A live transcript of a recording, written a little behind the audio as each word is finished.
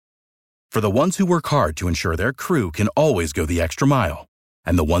For the ones who work hard to ensure their crew can always go the extra mile,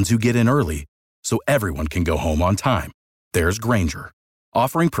 and the ones who get in early so everyone can go home on time, there's Grainger,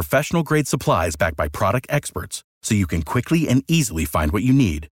 offering professional-grade supplies backed by product experts so you can quickly and easily find what you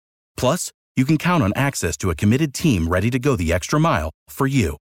need. Plus, you can count on access to a committed team ready to go the extra mile for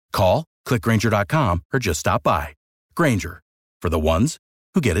you. Call, click Grainger.com, or just stop by. Grainger, for the ones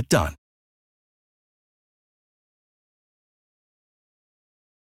who get it done.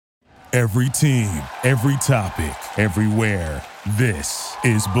 Every team, every topic, everywhere. This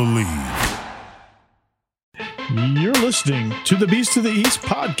is Believe. You're listening to the Beast of the East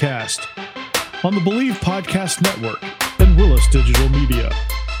podcast on the Believe Podcast Network and Willis Digital Media.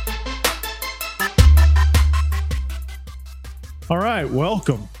 All right,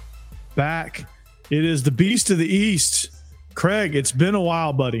 welcome back. It is the Beast of the East. Craig, it's been a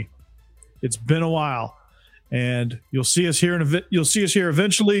while, buddy. It's been a while. And you'll see us here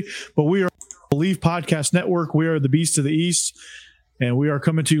eventually, but we are Believe Podcast Network. We are the Beast of the East, and we are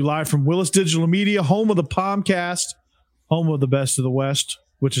coming to you live from Willis Digital Media, home of the Palmcast, home of the Best of the West,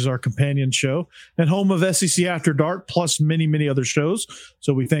 which is our companion show, and home of SEC After Dark, plus many, many other shows.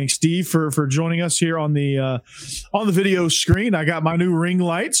 So we thank Steve for joining us here on the video screen. I got my new ring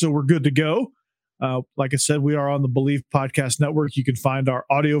light, so we're good to go. Like I said, we are on the Believe Podcast Network. You can find our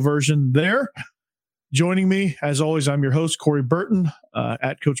audio version there. Joining me, as always, I'm your host, Corey Burton,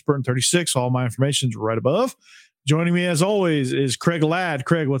 at Coach Burton 36. All my information is right above. Joining me, as always, is Craig Ladd.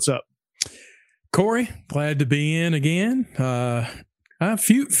 Craig, what's up? Corey, glad to be in again. A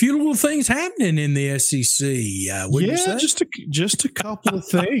few little things happening in the SEC. You say? just a couple of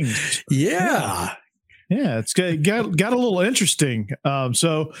things. Yeah, it's got a little interesting.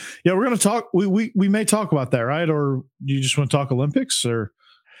 So yeah, we're going to talk. We may talk about that, right? Or you just want to talk Olympics? Or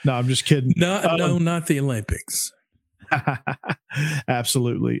no, I'm just kidding. No, not the Olympics.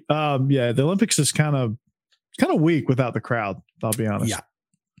 Absolutely. Yeah, the Olympics is kind of weak without the crowd. I'll be honest.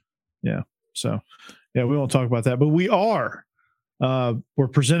 Yeah. So yeah, we won't talk about that, but we are. We're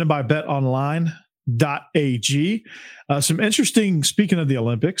presented by BetOnline.ag. Speaking of the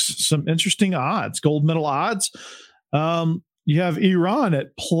Olympics, some interesting odds, gold medal odds. You have Iran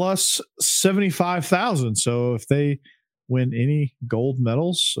at plus 75,000. So if they win any gold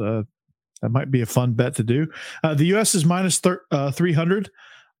medals, that might be a fun bet to do. The U.S. is minus 300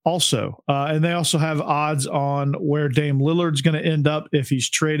 also. And they also have odds on where Dame Lillard's going to end up if he's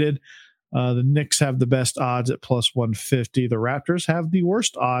traded. The Knicks have the best odds at plus 150. The Raptors have the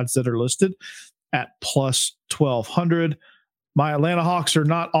worst odds that are listed at plus 1,200. My Atlanta Hawks are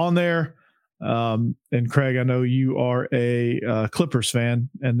not on there. And Craig, I know you are a Clippers fan,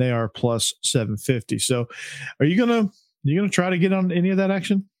 and they are plus 750. So are you going to try to get on any of that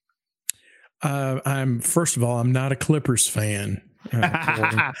action? First of all, I'm not a Clippers fan.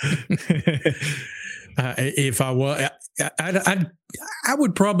 If I was, I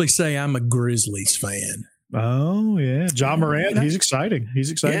would probably say I'm a Grizzlies fan. Oh yeah, John Morant, he's exciting.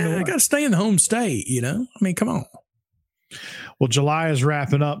 Yeah, I got to stay in the home state. I mean, come on. Well, July is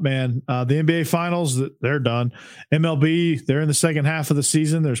wrapping up, man. The NBA Finals, they're done. MLB, they're in the second half of the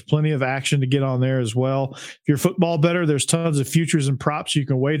season. There's plenty of action to get on there as well. If you're football better, there's tons of futures and props you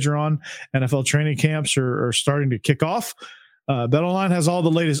can wager on. NFL training camps are starting to kick off. BetOnline has all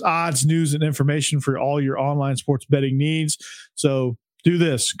the latest odds, news, and information for all your online sports betting needs. So do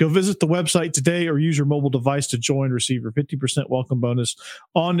this. Go visit the website today or use your mobile device to join. Receive your 50% welcome bonus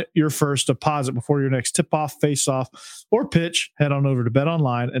on your first deposit before your next tip-off, face-off, or pitch. Head on over to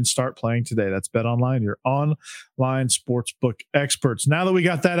BetOnline and start playing today. That's BetOnline, your online sportsbook experts. Now that we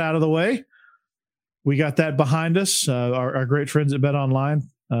got that out of the way, we got that behind us. Our great friends at BetOnline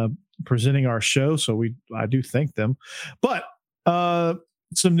presenting our show, so I do thank them. But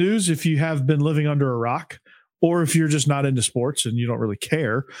some news, if you have been living under a rock, or if you're just not into sports and you don't really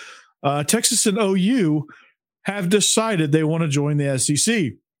care, Texas and OU have decided they want to join the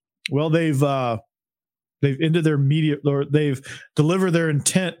SEC. Well, they've ended their media, or they've delivered their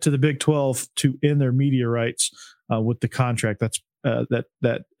intent to the Big 12 to end their media rights with the contract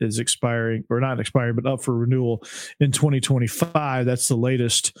that is expiring, or not expiring, but up for renewal in 2025. That's the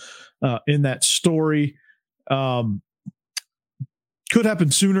latest in that story. Could happen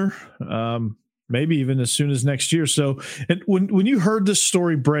sooner, maybe even as soon as next year. So, and when you heard this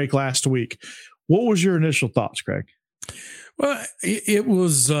story break last week, what was your initial thoughts, Craig? Well, it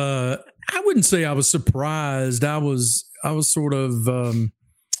was. I wouldn't say I was surprised. I was sort of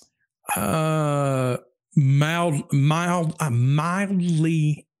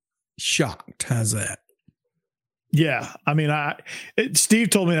mildly shocked. How's that? Yeah. I mean, Steve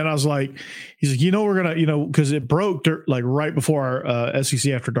told me that. I was like, he's like, we're going to, because it broke like right before our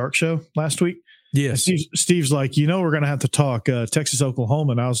SEC After Dark show last week. Yes. Steve's like, we're going to have to talk Texas,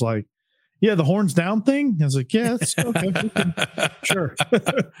 Oklahoma. And I was like, yeah, the horns down thing. I was like, yeah, that's okay. Sure.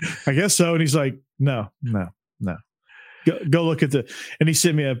 I guess so. And he's like, no. Go look at and he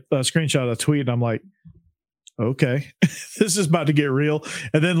sent me a screenshot of a tweet. And I'm like, okay, this is about to get real.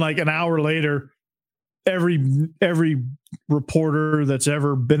 And then like an hour later, every reporter that's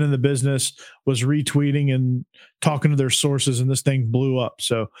ever been in the business was retweeting and talking to their sources, and this thing blew up.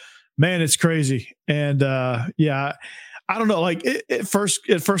 So, man, it's crazy. And yeah, I don't know. Like at first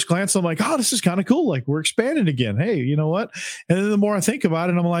glance, I'm like, oh, this is kind of cool. Like we're expanding again. Hey, you know what? And then the more I think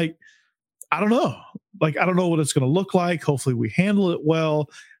about it, I'm like, I don't know. Like I don't know what it's going to look like. Hopefully, we handle it well.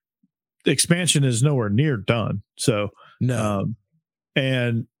 The expansion is nowhere near done. So no,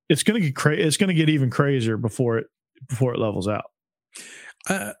 and it's going to get It's going to get even crazier before it levels out.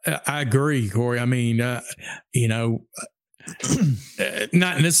 I agree, Corey. I mean, not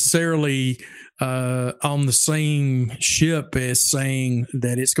necessarily on the same ship as saying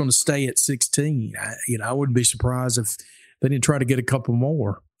that it's going to stay at 16. I wouldn't be surprised if they didn't try to get a couple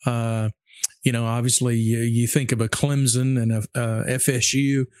more. Obviously, you think of a Clemson and a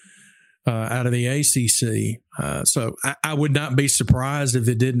FSU. Out of the ACC. So I would not be surprised if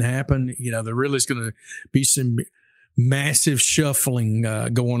it didn't happen. There really is going to be some massive shuffling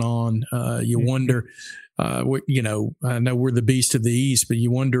going on. You wonder, I know we're the beast of the East, but you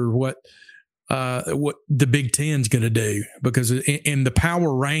wonder what the Big Ten is going to do, because in the power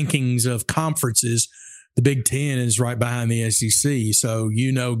rankings of conferences, the Big Ten is right behind the SEC. So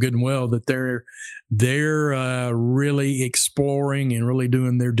good and well that they're really exploring and really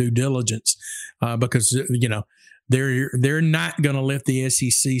doing their due diligence because they're not going to let the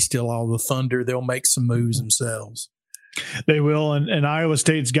SEC steal all the thunder. They'll make some moves themselves. They will, and Iowa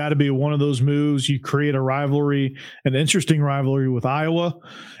State's got to be one of those moves. You create a rivalry, an interesting rivalry with Iowa,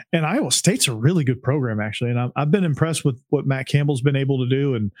 and Iowa State's a really good program, actually. And I've been impressed with what Matt Campbell's been able to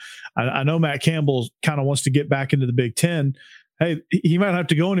do. And I know Matt Campbell kind of wants to get back into the Big Ten. Hey, he might not have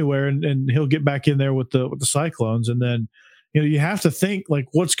to go anywhere, and he'll get back in there with the Cyclones. And then, you have to think like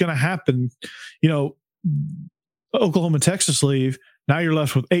what's going to happen. Oklahoma, Texas leave. Now you're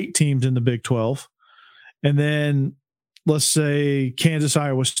left with 8 teams in the Big 12, and then let's say Kansas,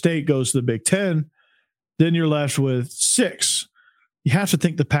 Iowa State goes to the Big 10, then you're left with 6. You have to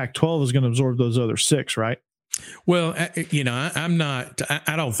think the Pac-12 is going to absorb those other 6, right? Well, I'm not.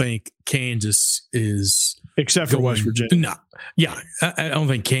 I don't think Kansas is, except for West Virginia. No, yeah, I don't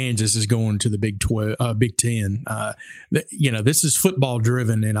think Kansas is going to the Big 10. This is football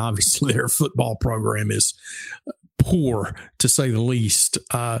driven, and obviously their football program is poor, to say the least.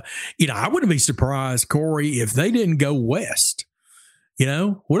 I wouldn't be surprised, Corey, if they didn't go west.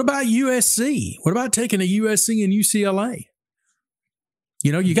 What about USC? What about taking a USC and UCLA?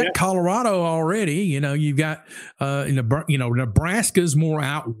 You got Colorado already. You've got Nebraska's more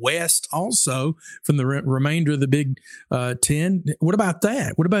out west also from the remainder of the Big 10. What about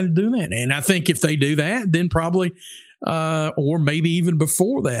that? What about doing that? And I think if they do that, then probably, or maybe even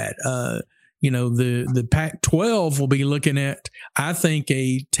before that, the Pac-12 will be looking at, I think,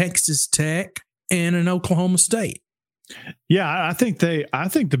 a Texas Tech and an Oklahoma State. Yeah, I think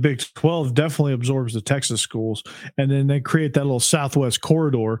the Big 12 definitely absorbs the Texas schools, and then they create that little Southwest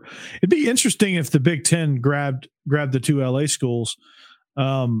corridor. It'd be interesting if the Big 10 grabbed the 2 LA schools.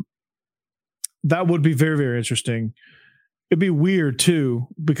 That would be very, very interesting. It'd be weird too,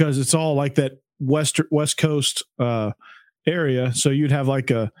 because it's all like that West Coast area. So you'd have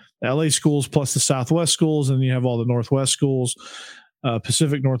like a LA schools plus the Southwest schools, and you have all the Northwest schools.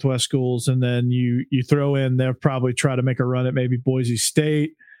 Pacific Northwest schools, and then you throw in, they'll probably try to make a run at maybe Boise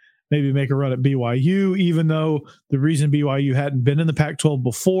State, maybe make a run at BYU, even though the reason BYU hadn't been in the Pac-12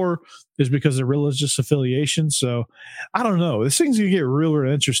 before is because of religious affiliation. So I don't know. This thing's going to get real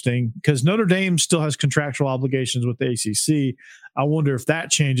interesting because Notre Dame still has contractual obligations with the ACC. I wonder if that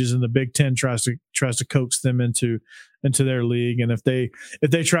changes and the Big Ten tries to coax them into their league, and if they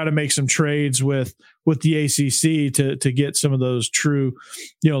try to make some trades with the ACC to get some of those true,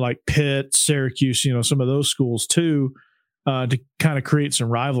 like Pitt, Syracuse, some of those schools too, to kind of create some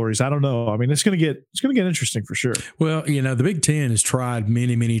rivalries. I don't know. I mean, it's going to get interesting for sure. Well, the Big Ten has tried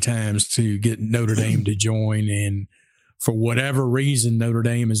many, many times to get Notre Dame to join, and for whatever reason, Notre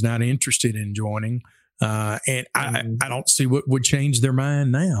Dame is not interested in joining. And I don't see what would change their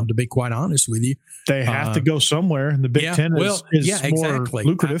mind now, to be quite honest with you. They have to go somewhere, and the Big Ten is more exactly.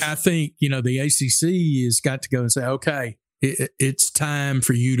 lucrative. I think, the ACC has got to go and say, okay, it's time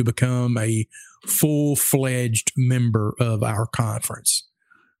for you to become a full-fledged member of our conference.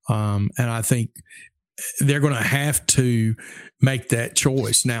 And I think they're going to have to make that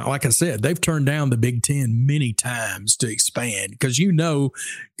choice. Now, like I said, they've turned down the Big Ten many times to expand because you know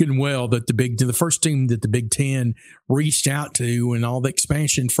good and well that the first team that the Big Ten reached out to when all the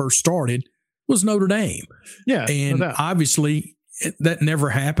expansion first started was Notre Dame. Yeah. And no doubt. obviously that never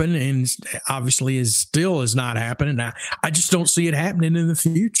happened, and obviously still is not happening. I just don't see it happening in the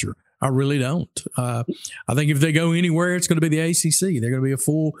future. I really don't. I think if they go anywhere, it's going to be the ACC. They're going to be a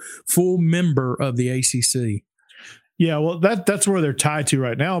full member of the ACC. Yeah, well, that's where they're tied to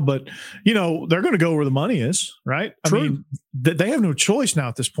right now. But, you know, they're going to go where the money is, right? True. I mean, they have no choice now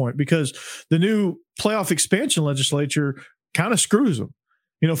at this point because the new playoff expansion legislature kind of screws them.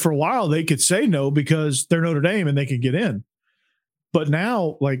 You know, for a while they could say no because they're Notre Dame and they could get in. But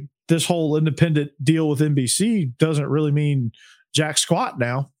now, like, this whole independent deal with NBC doesn't really mean jack squat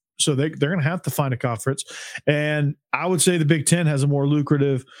now. So they're going to have to find a conference. And I would say the Big Ten has a more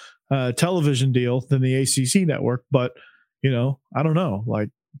lucrative television deal than the ACC network. But, you know, I don't know. Like,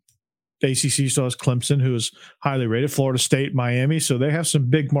 the ACC still has Clemson, who is highly rated, Florida State, Miami. So they have some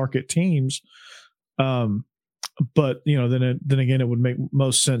big market teams. But, you know, then again, it would make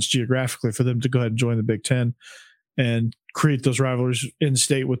most sense geographically for them to go ahead and join the Big Ten and create those rivalries in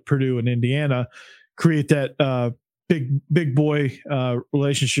state with Purdue and Indiana, create that big boy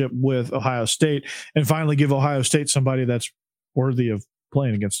relationship with Ohio State, and finally give Ohio State somebody that's worthy of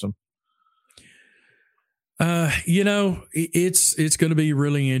playing against them. You know, it's going to be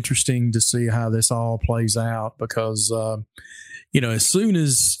really interesting to see how this all plays out because, you know, as soon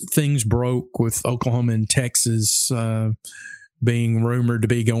as things broke with Oklahoma and Texas being rumored to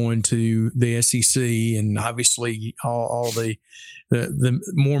be going to the SEC, and obviously all the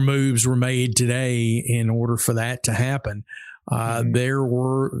more moves were made today in order for that to happen. There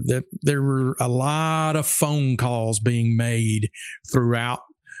were a lot of phone calls being made throughout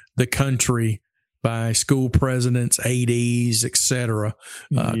the country by school presidents, ADs, et cetera,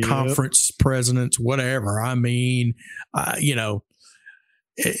 conference presidents, whatever. I mean, you know,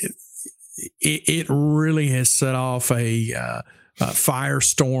 it really has set off a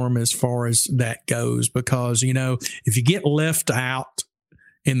firestorm as far as that goes, because, you know, if you get left out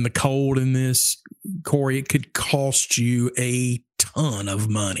in the cold in this, Corey, it could cost you a ton of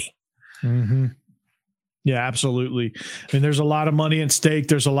money. Mm-hmm. Yeah, absolutely. I mean, there's a lot of money at stake.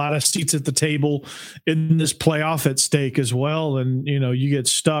 There's a lot of seats at the table in this playoff at stake as well. And, you know, you get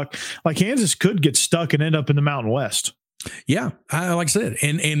stuck. Like, Kansas could get stuck and end up in the Mountain West. Yeah, like I said,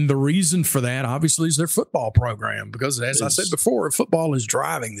 and the reason for that obviously is their football program, because as I said before, football is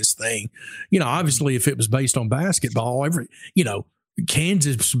driving this thing. You know, obviously if it was based on basketball,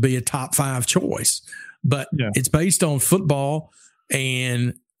 Kansas would be a top 5 choice, but it's based on football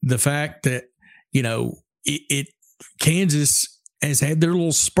and the fact that, you know, Kansas has had their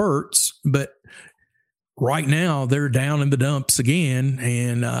little spurts, but right now they're down in the dumps again,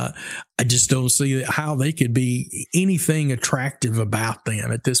 and I just don't see how they could be anything attractive about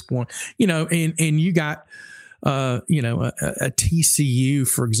them at this point. You know, and you got, you know, a TCU,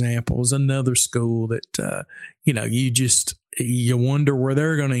 for example, is another school that, you know, you wonder where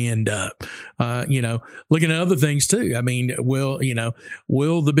they're going to end up. You know, looking at other things too. I mean, will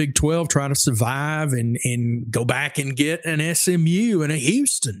the Big 12 try to survive and go back and get an SMU and a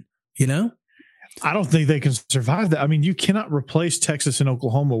Houston, you know? I don't think they can survive that. I mean, you cannot replace Texas and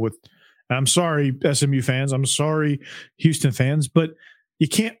Oklahoma with, I'm sorry, SMU fans, I'm sorry, Houston fans, but you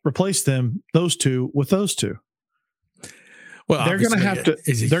can't replace those two with those two. Well, they're going to have to.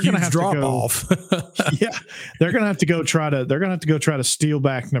 They're going to have drop to go off. Yeah, they're going to have to go try to. They're going to have to go try to steal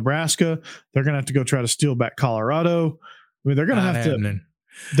back Nebraska. They're going to have to go try to steal back Colorado. I mean, they're going to have happening.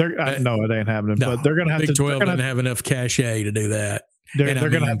 to. No, it ain't happening. No, but they're going to have Big to. 12 doesn't have enough cachet to do that. They're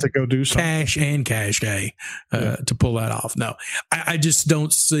going to have to go do something. Cash and cachet to pull that off. No, I just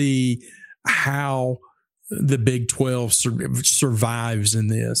don't see how the Big 12 survives in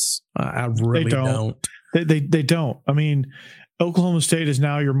this. I really don't. They don't. I mean, Oklahoma State is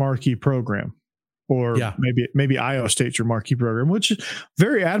now your marquee program, or maybe Iowa State's your marquee program, which is a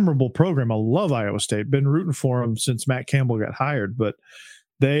very admirable program. I love Iowa State. Been rooting for them since Matt Campbell got hired, but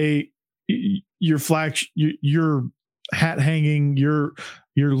your hat hanging, your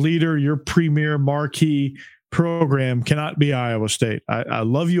leader, your premier marquee program cannot be Iowa State. I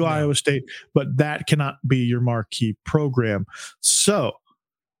love you, Iowa State, but that cannot be your marquee program. So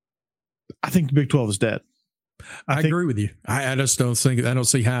I think the Big 12 is dead. I agree with you. I just don't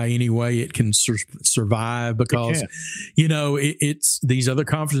see how any way it can survive because, it's these other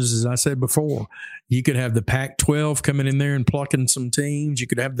conferences, as I said before. You could have the Pac-12 coming in there and plucking some teams. You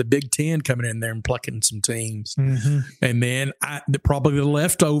could have the Big Ten coming in there and plucking some teams. Mm-hmm. And then probably the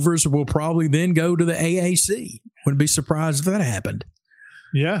leftovers will probably then go to the AAC. Wouldn't be surprised if that happened.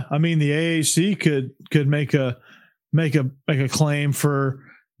 Yeah. I mean, the AAC could make a claim for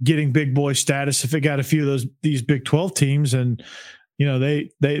getting big boy status if it got a few of these Big 12 teams, and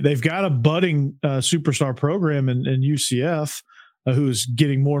they've got a budding superstar program in UCF who's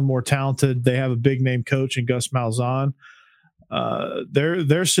getting more and more talented. They have a big name coach in Gus Malzahn.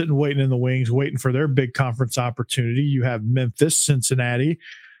 They're sitting waiting in the wings, waiting for their big conference opportunity. You have Memphis, Cincinnati,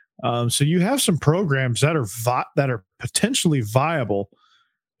 so you have some programs that are potentially viable.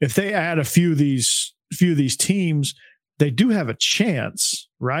 If they add a few of these teams, they do have a chance,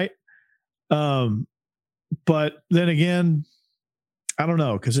 right? But then again, I don't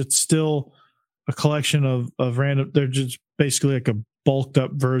know, because it's still a collection of random. They're just basically like a bulked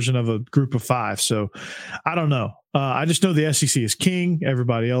up version of a group of five. So I don't know. I just know the SEC is king.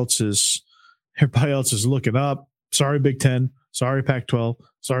 Everybody else is looking up. Sorry, Big Ten. Sorry, Pac-12.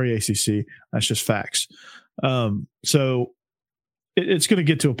 Sorry, ACC. That's just facts. So it's going to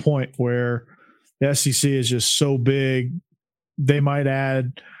get to a point where the SEC is just so big, they might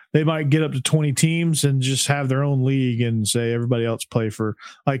get up to 20 teams and just have their own league and say everybody else play for,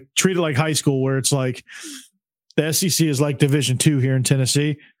 like, treat it like high school, where it's like the SEC is like Division II here in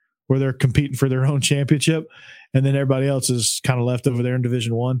Tennessee, where they're competing for their own championship, and then everybody else is kind of left over there in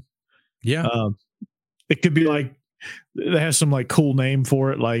Division I. Yeah. It could be like, it has some like cool name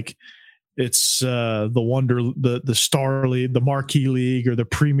for it, like it's the Star League, the Marquee League, or the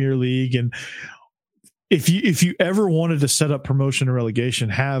Premier League. And if you ever wanted to set up promotion and relegation,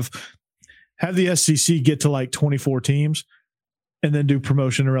 have the SEC get to like 24 teams and then do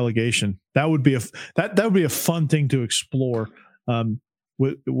promotion and relegation. That would be a fun thing to explore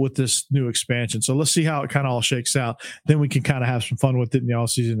with this new expansion. So let's see how it kind of all shakes out. Then we can kind of have some fun with it in the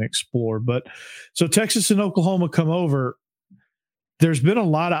offseason and explore. But so Texas and Oklahoma come over. There's been a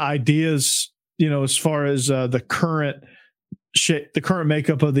lot of ideas, as far as the current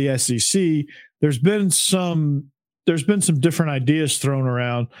makeup of the SEC. There's been some different ideas thrown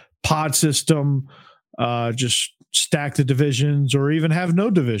around: pod system, just stack the divisions, or even have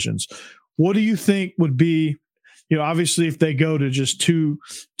no divisions. What do you think would be, obviously if they go to just two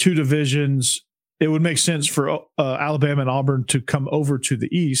divisions, it would make sense for Alabama and Auburn to come over to the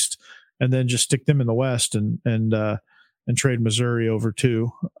East and then just stick them in the West and trade Missouri over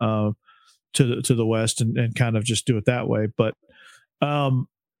to the West and kind of just do it that way. But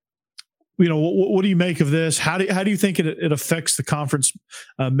what do you make of this? How do you think it affects the conference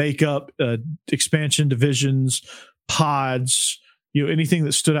makeup, expansion, divisions, pods? Anything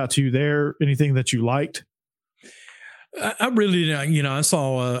that stood out to you there? Anything that you liked? I really, I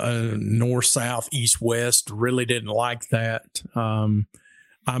saw a north, south, east, west. Really didn't like that. I'm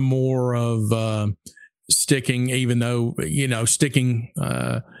more of sticking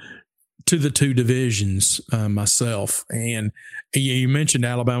to the two divisions myself. And you mentioned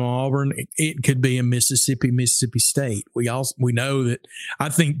Alabama, Auburn. It could be a Mississippi State. We know that. I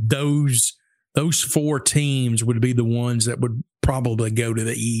think those four teams would be the ones that would probably go to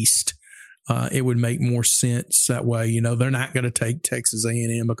the East. It would make more sense that way. They're not going to take Texas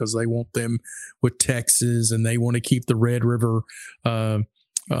A&M because they want them with Texas, and they want to keep the Red River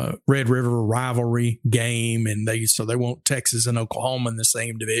rivalry game, and they want Texas and Oklahoma in the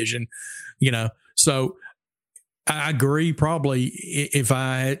same division. So I agree. Probably if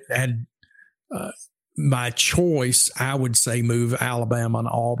I had my choice, I would say move Alabama and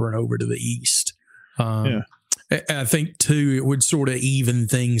Auburn over to the East. I think too, it would sort of even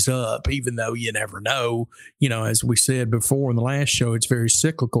things up, even though you never know. As we said before in the last show, it's very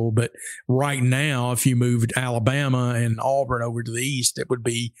cyclical. But right now, if you moved Alabama and Auburn over to the East, it would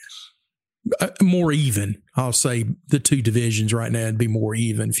be more even. I'll say the two divisions right now would be more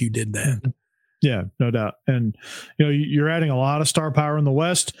even if you did that. Yeah, no doubt. And, you're adding a lot of star power in the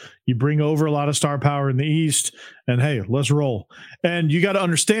West. You bring over a lot of star power in the East, and hey, let's roll. And you got to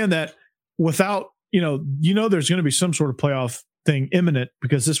understand that without, there's going to be some sort of playoff thing imminent,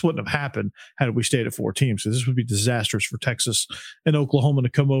 because this wouldn't have happened had we stayed at 4 teams. So this would be disastrous for Texas and Oklahoma to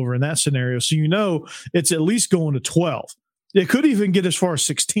come over in that scenario. So, it's at least going to 12. It could even get as far as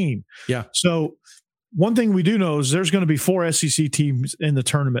 16. Yeah. So one thing we do know is there's going to be 4 SEC teams in the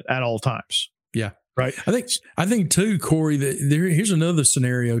tournament at all times. Yeah. Right. I think too, Corey, that here's another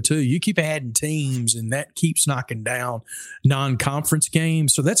scenario too. You keep adding teams and that keeps knocking down non-conference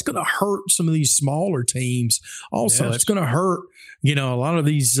games. So that's going to hurt some of these smaller teams. Also, Yes. it's going to hurt, a lot of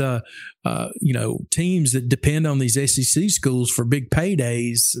these, teams that depend on these SEC schools for big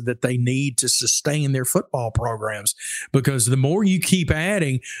paydays that they need to sustain their football programs. Because the more you keep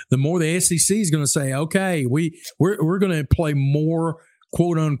adding, the more the SEC is going to say, okay, we're going to play more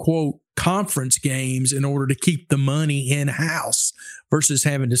quote unquote conference games in order to keep the money in house versus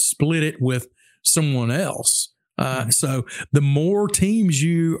having to split it with someone else. So the more teams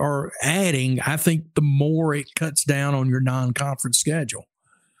you are adding, I think the more it cuts down on your non-conference schedule.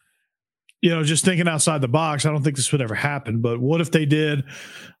 Just thinking outside the box, I don't think this would ever happen, but what if they did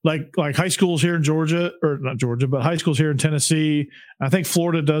like high schools here in Georgia, or not Georgia, but high schools here in Tennessee? I think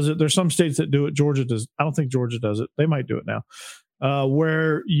Florida does it. There's some states that do it. Georgia does. I don't think Georgia does it. They might do it now.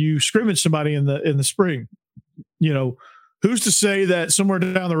 Where you scrimmage somebody in the spring. Who's to say that somewhere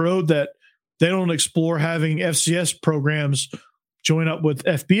down the road that they don't explore having FCS programs join up with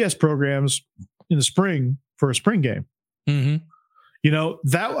FBS programs in the spring for a spring game? Mm-hmm.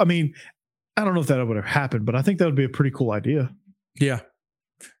 I don't know if that would have happened, but I think that would be a pretty cool idea. Yeah.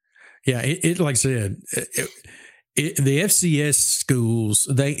 Yeah. It like I said, the FCS schools,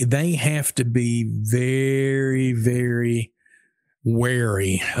 they have to be very, very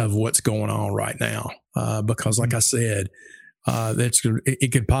wary of what's going on right now. Because like I said,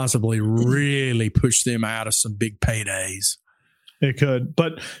 it could possibly really push them out of some big paydays. It could,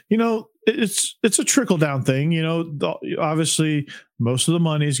 but it's a trickle down thing. Obviously most of the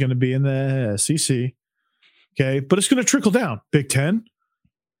money is going to be in the SEC. Okay. But it's going to trickle down. Big Ten,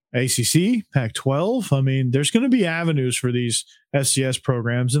 ACC, Pac-12. I mean, there's going to be avenues for these SCS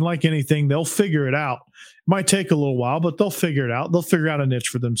programs. And like anything, they'll figure it out. It might take a little while, but they'll figure it out. They'll figure out a niche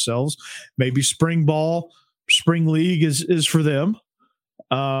for themselves. Maybe spring ball, spring league is for them.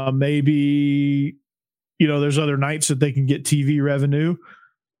 Maybe, there's other nights that they can get TV revenue.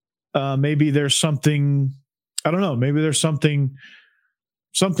 Maybe there's something, I don't know. Maybe there's something's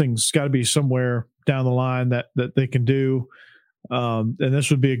got to be somewhere down the line that they can do. And this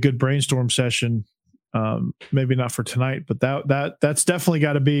would be a good brainstorm session. Maybe not for tonight, but that's definitely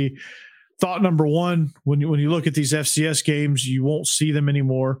got to be thought number one. When you look at these FCS games, you won't see them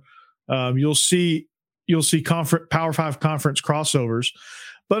anymore. You'll see Power 5 conference crossovers,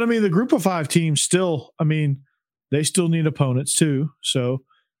 but I mean, the Group of 5 teams still, they still need opponents too. So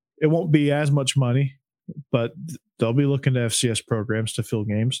it won't be as much money, but they'll be looking to FCS programs to fill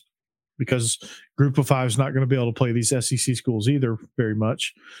games, because Group of 5 is not going to be able to play these SEC schools either very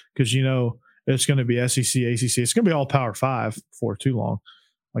much, because it's going to be SEC, ACC. It's going to be all Power 5 for too long.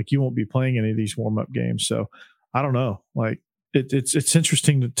 Like, you won't be playing any of these warm-up games. So I don't know. Like, it's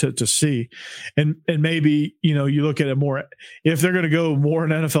interesting to see. And maybe, you look at it more, if they're going to go more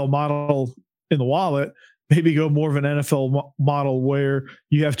an NFL model in the wallet, maybe go more of an NFL model where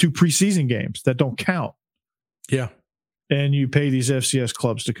you have 2 preseason games that don't count. Yeah. And you pay these FCS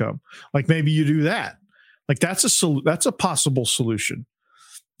clubs to come. Like, maybe you do that. Like, that's a possible solution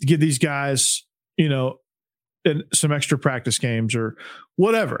to give these guys, and some extra practice games or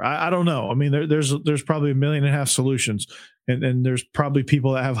whatever. I don't know. I mean, there's probably 1.5 million solutions, and there's probably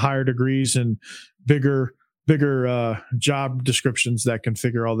people that have higher degrees and bigger job descriptions that can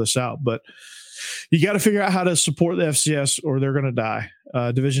figure all this out. But you got to figure out how to support the FCS, or they're going to die.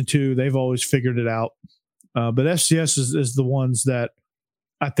 Division II, they've always figured it out. But FCS is the ones that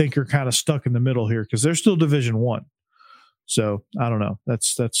I think are kind of stuck in the middle here, because they're still Division I. So I don't know.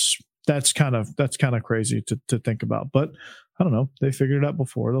 That's kind of crazy to think about. But I don't know. They figured it out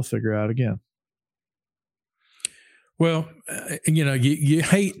before. They'll figure it out again. Well, you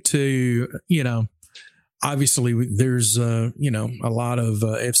hate to, obviously there's, a lot of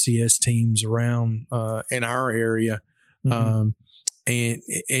FCS teams around in our area. Mm-hmm.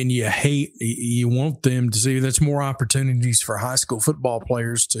 And you want them to see that's more opportunities for high school football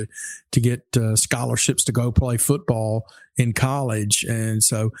players to get scholarships to go play football in college. And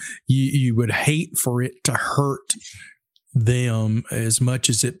so you would hate for it to hurt them as much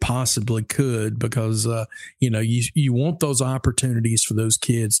as it possibly could, because, you want those opportunities for those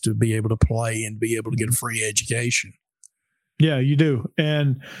kids to be able to play and be able to get a free education. Yeah, you do.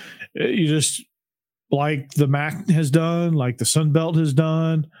 And you just, like the MAC has done, like the Sun Belt has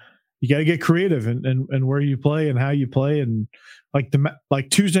done, you got to get creative and where you play and how you play. And like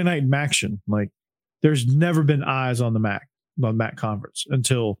Tuesday night MACtion, like there's never been eyes on the MAC conference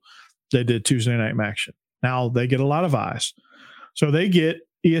until they did Tuesday night MACtion. Now they get a lot of eyes. So they get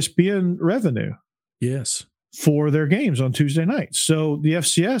ESPN revenue. Yes. For their games on Tuesday nights. So the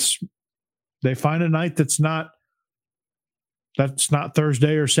FCS They find a night that's not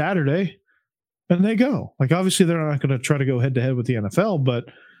Thursday or Saturday, and they go. Like, obviously they're not going to try to go head to head with the NFL, but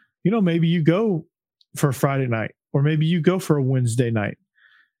maybe you go for a Friday night, or maybe you go for a Wednesday night,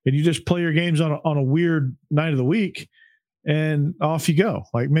 and you just play your games on a weird night of the week, and off you go.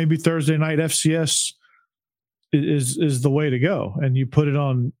 Like, maybe Thursday night FCS is the way to go, and you put it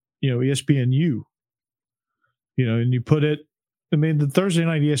on ESPNU, and you put it. I mean, the Thursday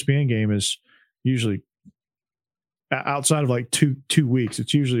night ESPN game is usually, outside of like two weeks,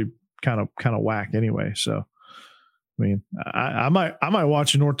 it's usually kind of whack anyway. So, I mean, I might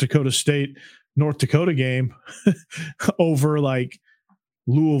watch a North Dakota game over like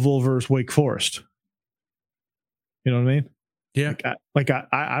Louisville versus Wake Forest. You know what I mean? Yeah.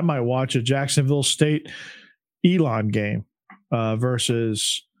 I might watch a Jacksonville State Elon game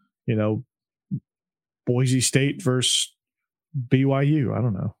versus Boise State versus BYU. I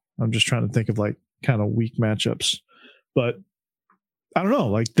don't know. I'm just trying to think of like kind of weak matchups, but I don't know.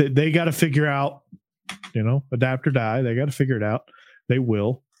 Like they got to figure out, adapt or die. They got to figure it out. They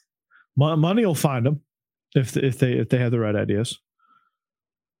will. Money will find them if they have the right ideas.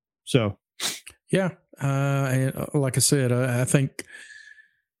 So, yeah. And like I said, I think,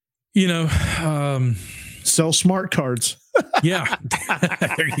 sell smart cards. Yeah.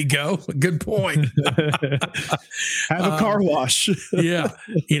 There you go. Good point. Have a car wash. Yeah.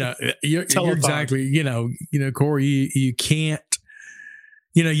 You're exactly, Corey, you can't,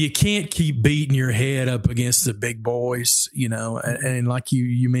 you can't keep beating your head up against the big boys, and like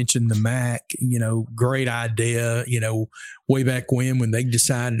you mentioned the MAC, great idea, way back when they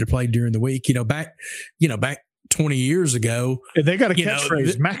decided to play during the week, back 20 years ago. They got a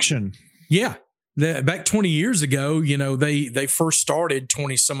catchphrase, Maction. Yeah. Back 20 years ago, they first started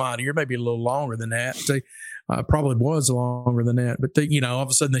 20 some odd year, maybe a little longer than that. They probably was longer than that, but all of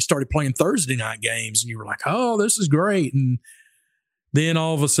a sudden they started playing Thursday night games, and you were like, oh, this is great. And then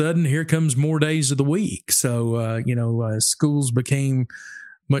all of a sudden, here comes more days of the week. So, schools became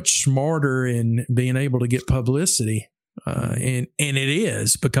much smarter in being able to get publicity. And it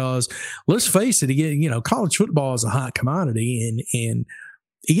is, because let's face it, college football is a hot commodity, and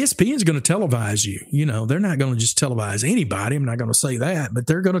ESPN is going to televise you. They're not going to just televise anybody. I'm not going to say that, but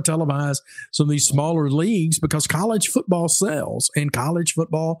they're going to televise some of these smaller leagues because college football sells and college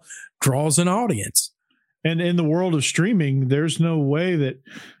football draws an audience. And in the world of streaming, there's no way that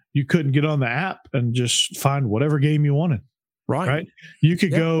you couldn't get on the app and just find whatever game you wanted. Right. You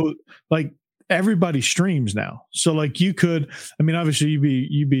could go, like, everybody streams now. So like you could, I mean, obviously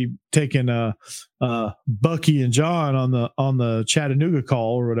you'd be taking Bucky and John on the Chattanooga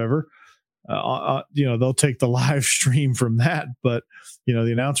call or whatever. They'll take the live stream from that, but the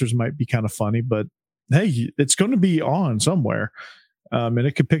announcers might be kind of funny, but hey, it's going to be on somewhere. And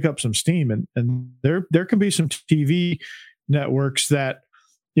it could pick up some steam, and there can be some TV networks that,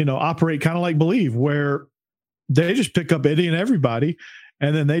 operate kind of like Believe, where they just pick up any and everybody,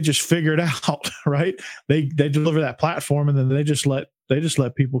 and then they just figure it out, right? They deliver that platform, and then they just let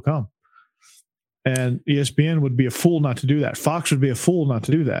people come. And ESPN would be a fool not to do that. Fox would be a fool not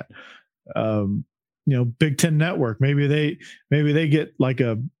to do that. Big Ten Network, maybe they get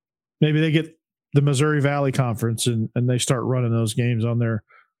the Missouri Valley Conference and they start running those games on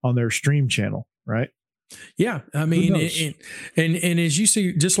their stream channel, right? Yeah, I mean, and as you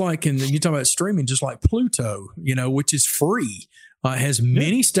see, just like you talk about streaming, just like Pluto, which is free, has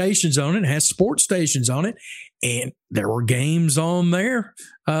many stations on it, has sports stations on it, and there were games on there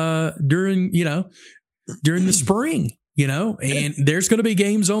during the spring, and there's going to be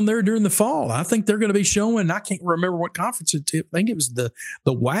games on there during the fall. I think they're going to be showing. I can't remember what conference I think it was the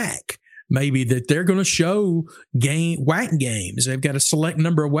WAC. Maybe that they're going to show WAC games. They've got a select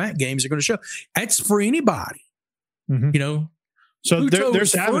number of WAC games they're going to show. That's for anybody, So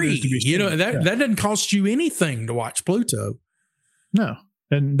there's free. To be that doesn't cost you anything to watch Pluto. No,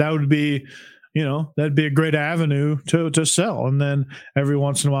 and that would be, that'd be a great avenue to sell. And then every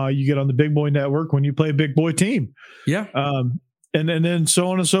once in a while, you get on the Big Boy Network when you play a big boy team. Yeah. And then so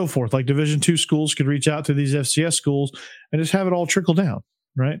on and so forth. Like Division II schools could reach out to these FCS schools and just have it all trickle down,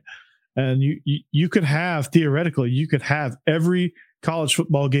 right? And you could have, theoretically, you could have every college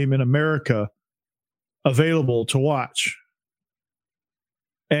football game in America available to watch,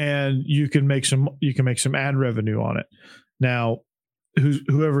 and you can make some ad revenue on it. Now,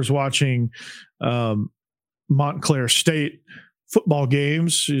 whoever's watching Montclair State football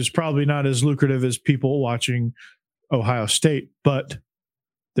games is probably not as lucrative as people watching Ohio State, but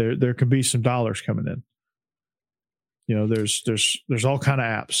there can be some dollars coming in. There's all kind of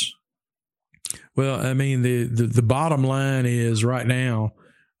apps. Well, I mean, the bottom line is right now,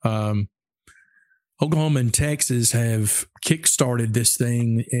 Oklahoma and Texas have kickstarted this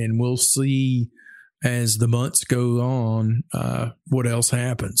thing, and we'll see as the months go on what else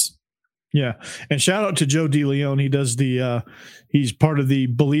happens. Yeah. And shout out to Joe DeLeon. He does he's part of the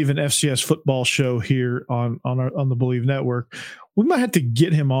Believe in FCS football show here on the Believe Network. We might have to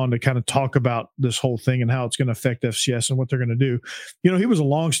get him on to kind of talk about this whole thing and how it's going to affect FCS and what they're going to do. You know, he was a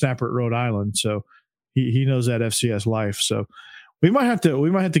long snapper at Rhode Island, so he knows that FCS life. So we might have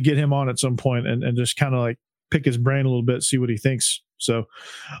to get him on at some point and just kind of like pick his brain a little bit, see what he thinks. So,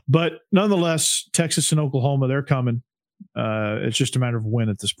 but nonetheless, Texas and Oklahoma, they're coming. It's just a matter of when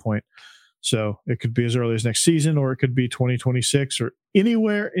at this point. So it could be as early as next season, or it could be 2026 or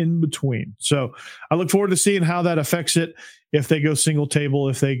anywhere in between. So I look forward to seeing how that affects it. If they go single table,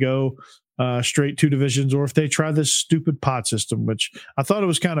 if they go straight 2 divisions, or if they try this stupid pot system, which I thought it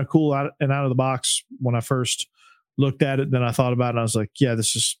was kind of cool out of the box when I first looked at it. Then I thought about it and I was like, yeah,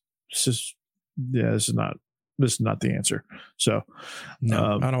 this is not the answer. So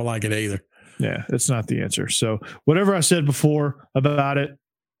no, I don't like it either. Yeah, it's not the answer. So whatever I said before about it,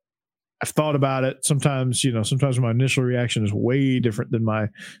 I've thought about it. Sometimes my initial reaction is way different than my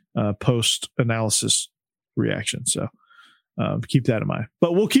post-analysis reaction. So keep that in mind.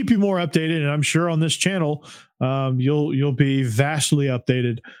 But we'll keep you more updated, and I'm sure on this channel you'll be vastly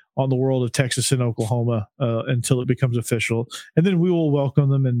updated on the world of Texas and Oklahoma until it becomes official, and then we will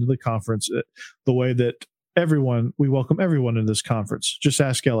welcome them into the conference the way that we welcome everyone into this conference. Just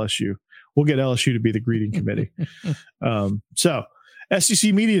ask LSU. We'll get LSU to be the greeting committee. So.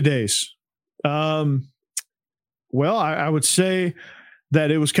 SEC Media Days. Well, I would say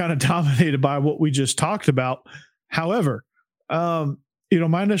that it was kind of dominated by what we just talked about. However, my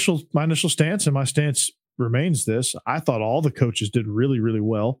initial stance, and my stance remains this: I thought all the coaches did really, really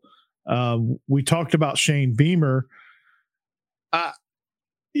well. We talked about Shane Beamer.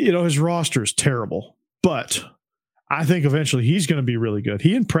 His roster is terrible, but I think eventually he's going to be really good.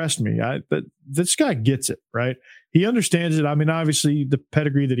 He impressed me. This guy gets it, right? He understands it. I mean, obviously the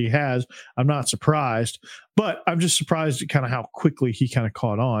pedigree that he has, I'm not surprised, but I'm just surprised at kind of how quickly he kind of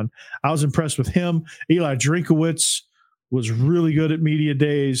caught on. I was impressed with him. Eli Drinkowitz was really good at media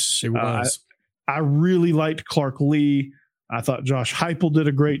days. It was. I really liked Clark Lee. I thought Josh Heupel did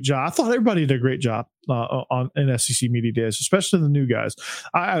a great job. I thought everybody did a great job in SEC Media Days, especially the new guys.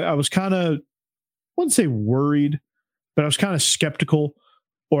 I was kind of, I wouldn't say worried, but I was kind of skeptical,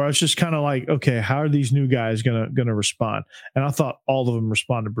 or I was just kind of like, okay, how are these new guys gonna respond? And I thought all of them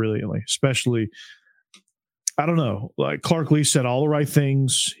responded brilliantly, especially, I don't know, like Clark Lee said all the right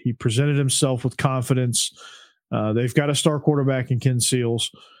things. He presented himself with confidence. They've got a star quarterback in Ken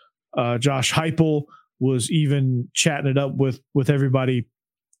Seals. Josh Heupel was even chatting it up with everybody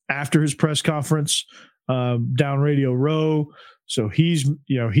after his press conference down Radio Row. So he's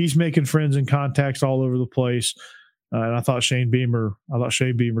making friends and contacts all over the place. And I thought Shane Beamer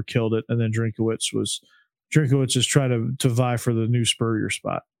killed it. And then Drinkowitz is trying to vie for the new Spurrier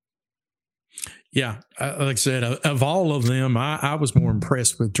spot. Yeah. Like I said, of all of them, I was more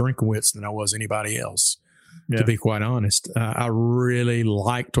impressed with Drinkowitz than I was anybody else, to be quite honest. I really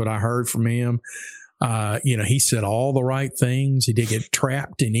liked what I heard from him. He said all the right things. He didn't get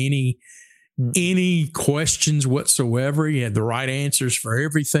trapped in any questions whatsoever. He had the right answers for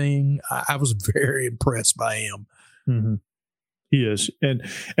everything. I was very impressed by him. Mm-hmm. He is.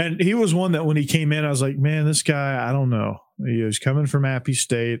 And he was one that when he came in, I was like, man, this guy, I don't know. He was coming from Appy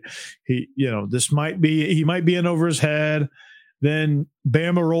State. He might be in over his head. Then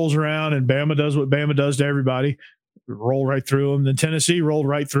Bama rolls around and Bama does what Bama does to everybody. Roll right through him. Then Tennessee rolled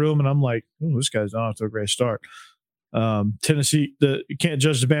right through him. And I'm like, oh, this guy's not off to a great start. Tennessee, you can't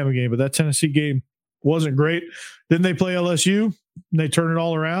judge the Bama game, but that Tennessee game wasn't great. Then they play LSU and they turn it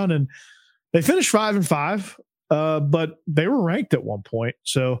all around and they finished 5-5. But they were ranked at one point.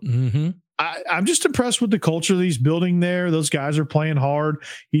 So I'm just impressed with the culture that he's building there. Those guys are playing hard.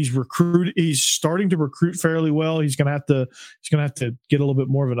 He's starting to recruit fairly well. He's going to have to get a little bit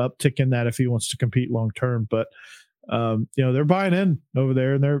more of an uptick in that if he wants to compete long term. But they're buying in over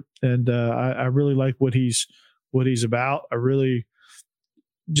there, and I really like what he's about. I really,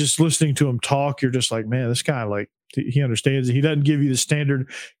 just listening to him talk, you're just like, man, this guy, like, he understands it. He doesn't give you the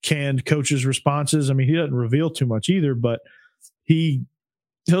standard canned coach's responses. I mean, he doesn't reveal too much either, but he'll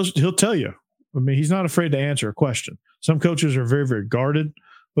tell you. I mean, he's not afraid to answer a question. Some coaches are very, very guarded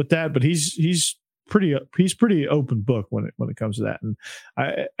with that, but he's pretty open book when it comes to that. And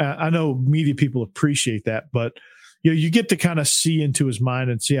I know media people appreciate that, but you get to kind of see into his mind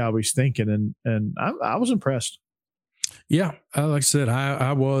and see how he's thinking. And I was impressed. Yeah, like I said,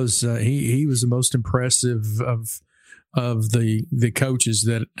 I was. He was the most impressive of of the coaches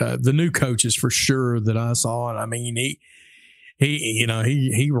that the new coaches for sure that I saw. And I mean,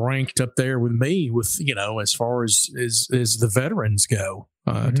 he ranked up there with me with, as far as the veterans go,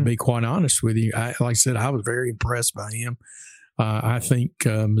 to be quite honest with you. Like I said, I was very impressed by him. I think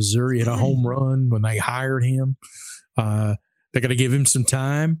Missouri had a home run when they hired him. They're going to give him some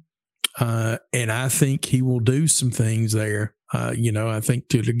time. And I think he will do some things there. I think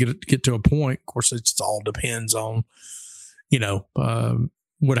to get to a point, of course, it all depends on,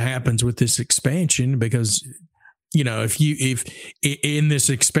 what happens with this expansion, because, if in this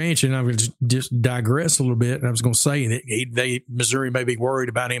expansion, I would just digress a little bit. And I was going to say that Missouri may be worried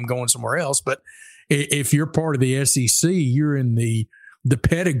about him going somewhere else, but if you're part of the SEC, you're in the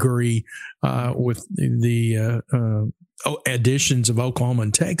pedigree with the additions of Oklahoma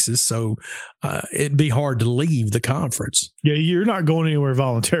and Texas. So it'd be hard to leave the conference. Yeah, you're not going anywhere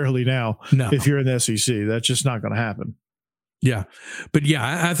voluntarily now. No. If you're in the SEC, that's just not going to happen. Yeah, but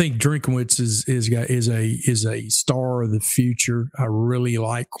yeah, I think Drinkwitz is a star of the future. I really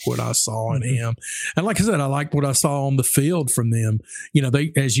like what I saw in him, and like I said, I like what I saw on the field from them.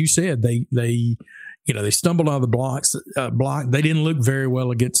 They, as you said, they stumbled out of the block. They didn't look very well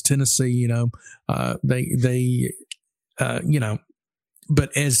against Tennessee.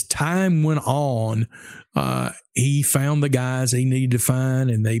 But as time went on, he found the guys he needed to find,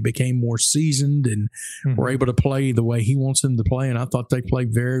 and they became more seasoned and were able to play the way he wants them to play. And I thought they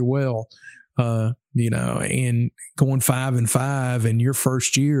played very well, and going 5-5 in your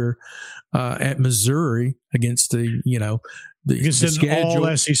first year at Missouri against the schedule,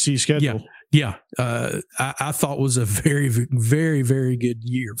 all SEC schedule. Yeah. I thought was a very, very, very good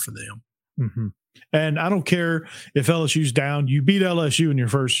year for them. Mm-hmm. And I don't care if LSU's down. You beat LSU in your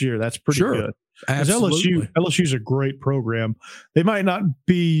first year. That's pretty good. Because LSU's a great program. They might not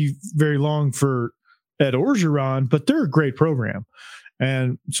be very long for Ed Orgeron, but they're a great program.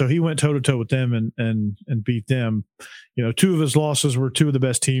 And so he went toe-to-toe with them and beat them. Two of his losses were two of the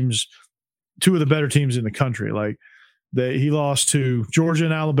best teams, two of the better teams in the country. Like he lost to Georgia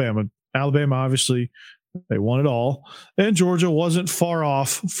and Alabama. Alabama, obviously, they won it all. And Georgia wasn't far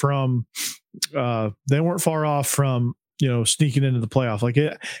off from sneaking into the playoff. Like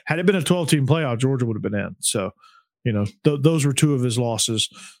had it been a 12-team playoff, Georgia would have been in. So, those were two of his losses.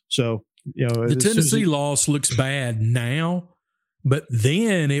 So, the Tennessee loss looks bad now, but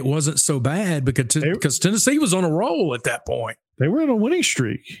then it wasn't so bad because Tennessee was on a roll at that point. They were on a winning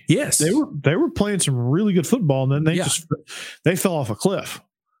streak. Yes, they were playing some really good football, and then they fell off a cliff.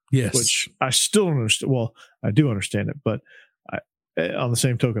 Yes, which I still don't understand. Well, I do understand it, but on the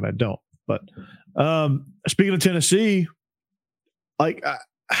same token, I don't. But speaking of Tennessee, like I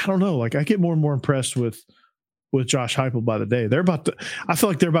don't know, like I get more and more impressed with Josh Heupel by the day. I feel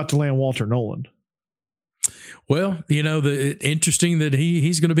like they're about to land Walter Nolan. Well, interesting that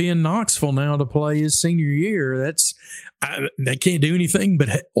he's going to be in Knoxville now to play his senior year. They can't do anything but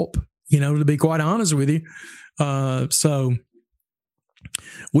help. To be quite honest with you, so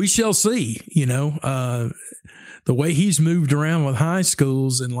we shall see. The way he's moved around with high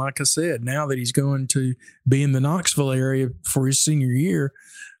schools, and like I said, now that he's going to be in the Knoxville area for his senior year,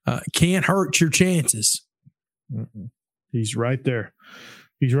 can't hurt your chances. Mm-mm. He's right there.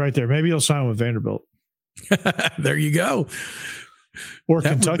 Maybe he'll sign with Vanderbilt. There you go. Or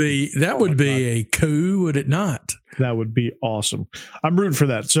Kentucky. That would be a coup, would it not? That would be awesome. I'm rooting for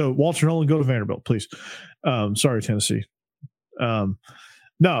that. So Walter Nolan, go to Vanderbilt, please. Sorry, Tennessee.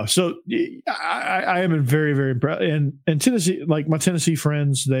 No, so I am very, very impressed. And Tennessee, like my Tennessee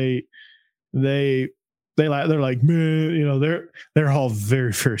friends, they're like, man, they're all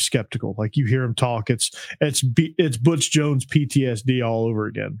very, very skeptical. Like you hear them talk, it's Butch Jones PTSD all over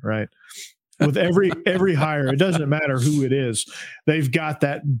again, right? With every hire, it doesn't matter who it is, they've got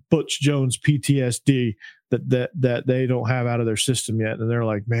that Butch Jones PTSD that they don't have out of their system yet. And they're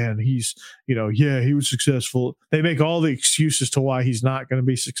like, man, he's, he was successful. They make all the excuses to why he's not going to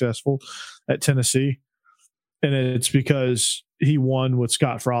be successful at Tennessee. And it's because he won with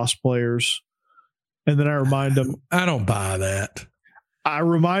Scott Frost players. And then I remind them, I don't buy that. I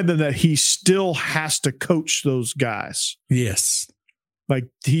remind them that he still has to coach those guys. Yes. Like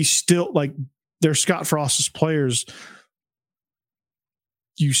he's still like they're Scott Frost's players.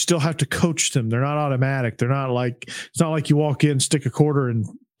 You still have to coach them. They're not automatic. They're not like, it's not like you walk in, stick a quarter and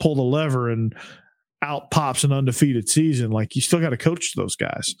pull the lever and out pops an undefeated season. Like you still got to coach those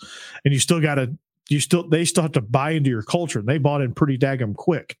guys, and they still have to buy into your culture. And they bought in pretty daggum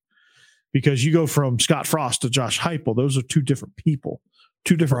quick, because you go from Scott Frost to Josh Heupel. Those are two different people,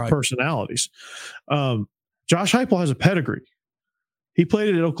 two different personalities. Josh Heupel has a pedigree. He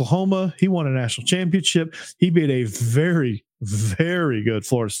played it at Oklahoma. He won a national championship. He beat a very, very good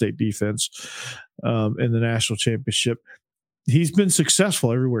Florida State defense in the national championship. He's been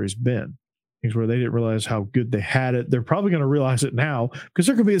successful everywhere he's been. He's where they didn't realize how good they had it. They're probably going to realize it now because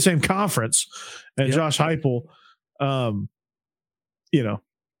they're going to be the same conference. And Josh Heupel,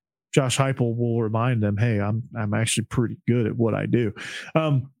 Josh Heupel will remind them, hey, I'm actually pretty good at what I do.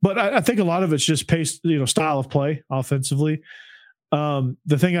 But I think a lot of it's just pace, style of play offensively.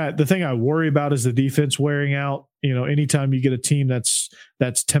 The thing I worry about is the defense wearing out. Anytime you get a team that's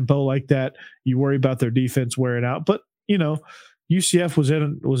tempo like that, you worry about their defense wearing out. But UCF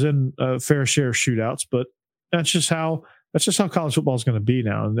was in a fair share of shootouts, but that's just how college football is going to be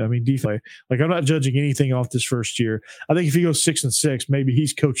now. I mean, defense. Like, I'm not judging anything off this first year. I think if he goes 6-6, maybe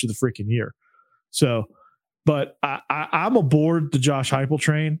he's coach of the freaking year. So, but I'm aboard the Josh Heupel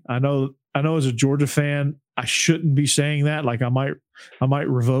train. I know as a Georgia fan, I shouldn't be saying that. Like, I might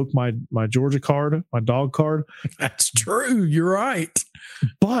revoke my Georgia card, my dog card. That's true. You're right.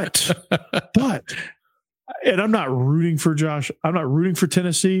 But, and I'm not rooting for Josh. I'm not rooting for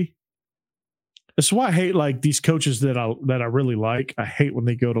Tennessee. That's why I hate like these coaches that I really like. I hate when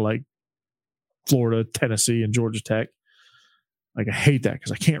they go to like Florida, Tennessee, and Georgia Tech. Like, I hate that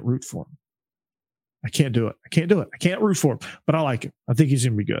because I can't root for them. I can't do it. I can't root for him, but I like him. I think he's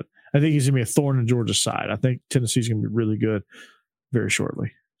going to be good. I think he's going to be a thorn in Georgia's side. I think Tennessee's going to be really good very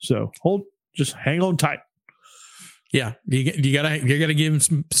shortly. So just hang on tight. Yeah, you gotta give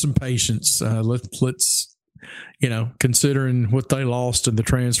him some patience. Let's considering what they lost in the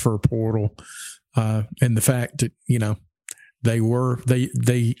transfer portal, and the fact that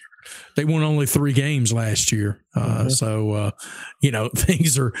they won only 3 games last year. So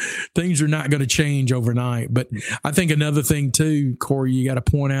things are not going to change overnight. But I think another thing too, Corey, you got to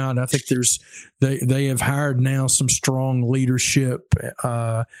point out, I think they have hired now some strong leadership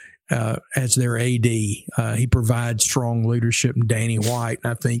as their AD. He provides strong leadership in Danny White.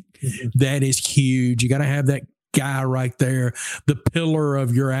 And I think that is huge. You got to have that guy right there, the pillar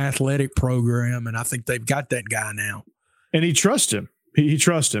of your athletic program. And I think they've got that guy now. And he trusts him. He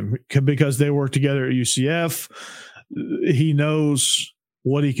trusts him because they work together at UCF. He knows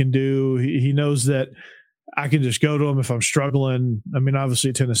what he can do. He knows that I can just go to him if I'm struggling. I mean, obviously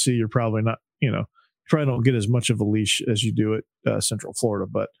at Tennessee, you're probably not, you probably don't get as much of a leash as you do at Central Florida,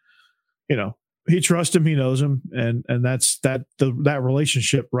 but he trusts him. He knows him. And that's that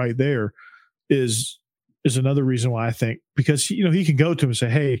relationship right there is another reason why I think, because, he can go to him and say,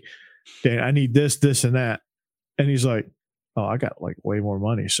 hey, Dan, I need this, this, and that. And he's like, oh, I got like way more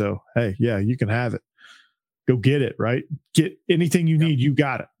money. So, hey, yeah, you can have it. Go get it, right? Get anything you need, you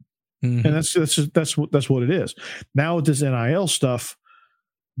got it. Mm-hmm. And that's what it is. Now with this NIL stuff,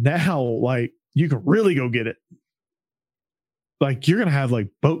 now like you can really go get it. Like, you're going to have like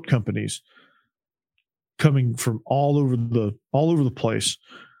boat companies coming from all over the place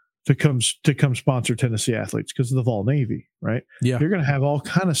to come sponsor Tennessee athletes because of the Vol Navy, right? Yeah. You're going to have all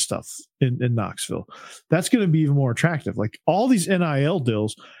kind of stuff in Knoxville. That's going to be even more attractive. Like all these NIL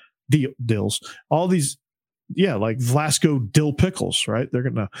deals, all these, like Vlasco dill pickles, right? They're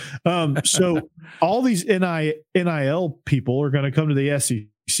going to, so all these NIL people are going to come to the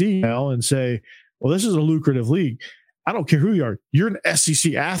SEC now and say, well, this is a lucrative league. I don't care who you are. You're an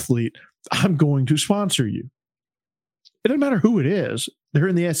SEC athlete. I'm going to sponsor you. It doesn't matter who it is. They're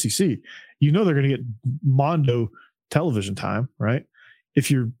in the SEC. They're going to get Mondo television time, right? If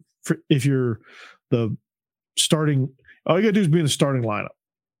you're the starting, all you got to do is be in the starting lineup.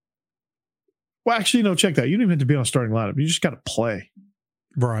 Well, actually, no, check that. You don't even have to be on a starting lineup. You just got to play.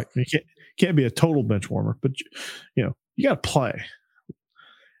 Right. You can't be a total bench warmer, but you got to play.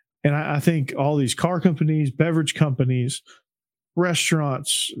 And I think all these car companies, beverage companies,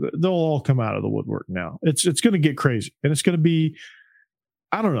 restaurants, they'll all come out of the woodwork now. It's going to get crazy, and it's going to be,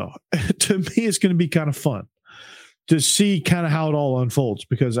 I don't know. To me, it's going to be kind of fun to see kind of how it all unfolds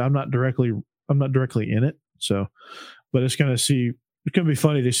because I'm not directly in it. So, but it's going to be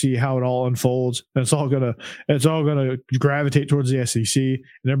funny to see how it all unfolds. And it's all going to gravitate towards the SEC, and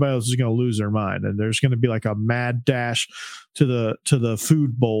everybody else is going to lose their mind. And there's going to be like a mad dash to the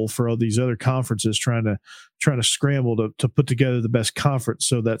food bowl for all these other conferences trying to scramble to put together the best conference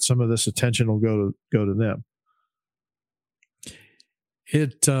so that some of this attention will go to them.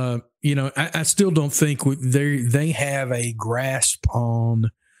 I still don't think they have a grasp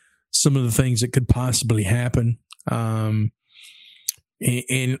on some of the things that could possibly happen. And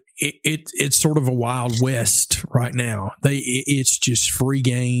it's sort of a wild west right now. It's just free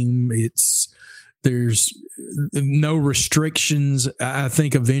game. It's there's no restrictions. I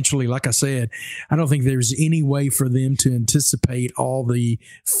think eventually, like I said, I don't think there's any way for them to anticipate all the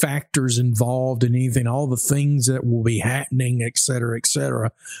factors involved in anything, all the things that will be happening, et cetera, et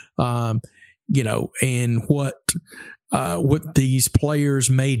cetera. And what these players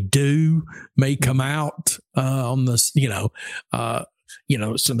may come out on this,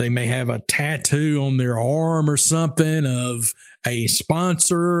 so they may have a tattoo on their arm or something of a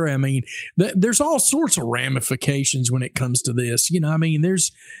sponsor. I mean, there's all sorts of ramifications when it comes to this.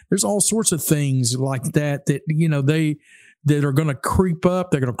 There's all sorts of things like that that are going to creep up.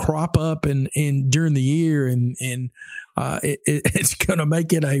 They're going to crop up and during the year, and it's going to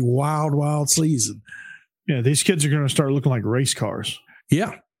make it a wild, wild season. Yeah, these kids are going to start looking like race cars.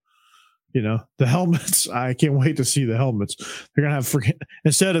 Yeah. The helmets, I can't wait to see the helmets. They're going to have,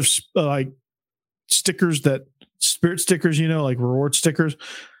 instead of like stickers, that spirit stickers, like reward stickers,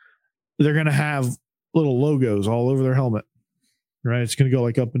 they're going to have little logos all over their helmet, right? It's going to go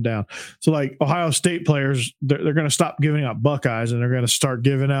like up and down. So like Ohio State players, they're going to stop giving out Buckeyes and they're going to start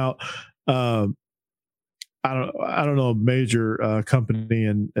giving out, I don't know, a major company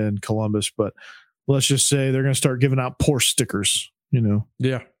in Columbus, but let's just say they're going to start giving out Porsche stickers,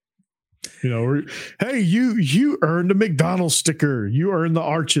 Yeah. Hey, you earned a McDonald's sticker. You earned the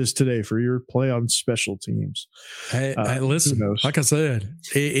arches today for your play on special teams. Hey, listen, like I said,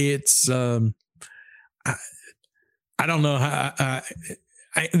 it's I don't know how.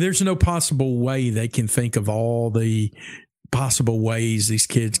 There's no possible way they can think of all the possible ways these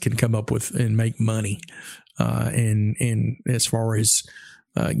kids can come up with and make money. And as far as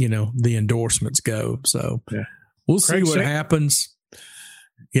the endorsements go, so yeah. We'll see what happens.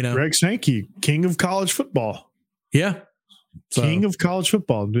 Greg Sankey, king of college football. Yeah. King of college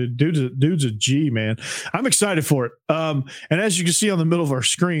football. Dude's a G, man. I'm excited for it. And as you can see on the middle of our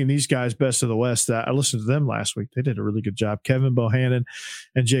screen, these guys, Best of the West, I listened to them last week. They did a really good job. Kevin Bohannon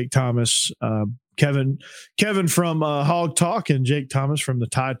and Jake Thomas. Kevin from Hog Talk and Jake Thomas from the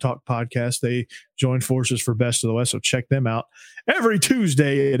Tide Talk podcast. They joined forces for Best of the West, so check them out every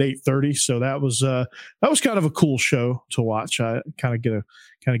Tuesday at 8:30. So that was kind of a cool show to watch. I kind of get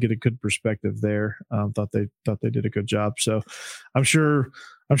a good perspective there. Thought they did a good job. So I'm sure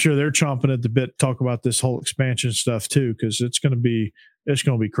they're chomping at the bit to talk about this whole expansion stuff too, because it's going to be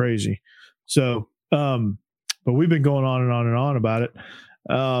crazy. So, but we've been going on and on and on about it.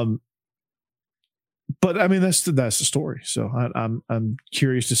 But I mean, that's the story. So I'm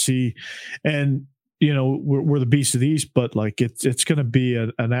curious to see, and we're the beast of the East, but like it's going to be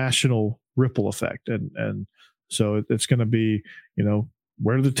a national ripple effect, and so it's going to be,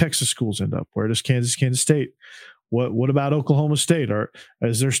 where do the Texas schools end up? Where does Kansas State? What about Oklahoma State?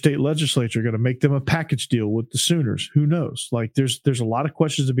 Is their state legislature going to make them a package deal with the Sooners? Who knows? Like there's a lot of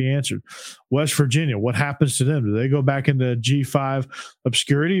questions to be answered. West Virginia, what happens to them? Do they go back into G5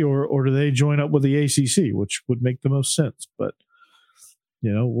 obscurity or do they join up with the ACC, which would make the most sense? But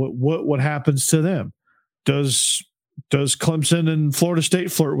what happens to them? Does Clemson and Florida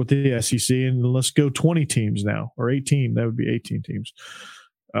State flirt with the SEC and let's go 20 teams now, or 18? That would be 18 teams.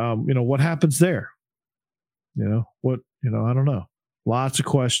 What happens there? I don't know. Lots of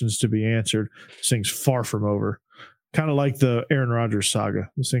questions to be answered. This thing's far from over. Kind of like the Aaron Rodgers saga.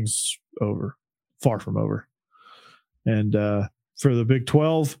 This thing's over. Far from over. And for the Big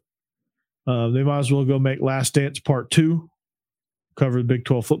 12, they might as well go make Last Dance Part 2, cover the Big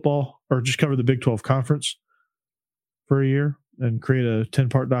 12 football, or just cover the Big 12 conference for a year and create a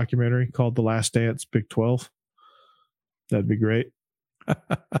 10-part documentary called The Last Dance Big 12. That'd be great.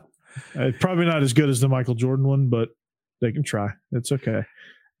 Probably not as good as the Michael Jordan one, but they can try. It's okay.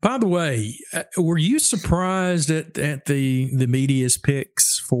 By the way, were you surprised at the media's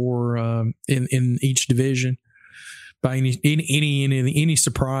picks for in each division? By any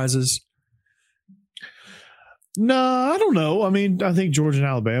surprises? No, I don't know. I mean, I think Georgia and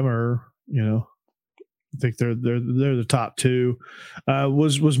Alabama are, I think they're the top two.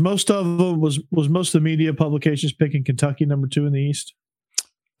 Was most of them was most of the media publications picking Kentucky number 2 in the East?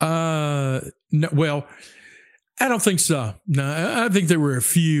 No, well, I don't think so. No, I think there were a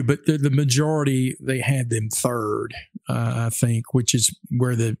few, but the majority, they had them third, I think, which is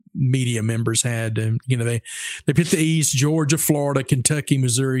where the media members had them. They picked the East: Georgia, Florida, Kentucky,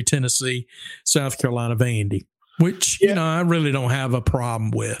 Missouri, Tennessee, South Carolina, Vandy, which, I really don't have a problem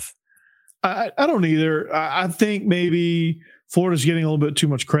with. I don't either. I think maybe Florida's getting a little bit too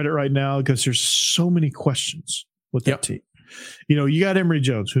much credit right now because there's so many questions with that team. You got Emory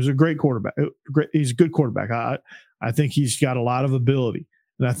Jones, who's a great quarterback. He's a good quarterback. I think he's got a lot of ability,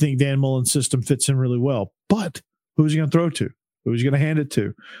 and I think Dan Mullen's system fits him really well. But who's he going to throw to? Who's he going to hand it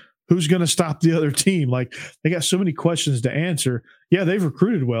to? Who's going to stop the other team? Like, they got so many questions to answer. Yeah, they've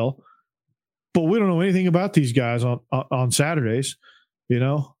recruited well, but we don't know anything about these guys on Saturdays,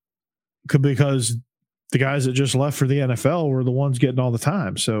 because the guys that just left for the NFL were the ones getting all the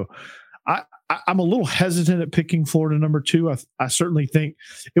time. So I'm a little hesitant at picking Florida number 2. I certainly think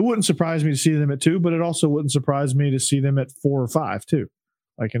it wouldn't surprise me to see them at 2, but it also wouldn't surprise me to see them at 4 or 5 too.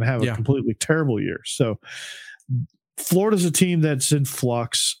 I can have a completely terrible year. So Florida's a team that's in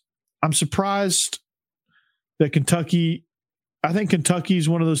flux. I'm surprised that I think Kentucky is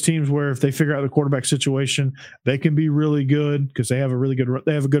one of those teams where if they figure out the quarterback situation, they can be really good because they have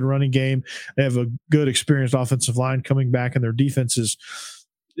a good running game. They have a good experienced offensive line coming back, and their defense is,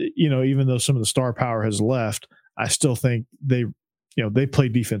 even though some of the star power has left, I still think they play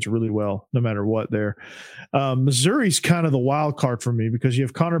defense really well no matter what there. Missouri's kind of the wild card for me because you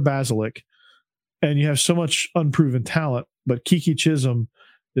have Connor Bazelak and you have so much unproven talent, but Kiki Chisholm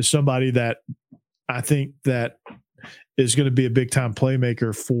is somebody that I think that is going to be a big time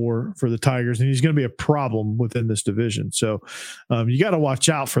playmaker for the Tigers, and he's going to be a problem within this division. So you got to watch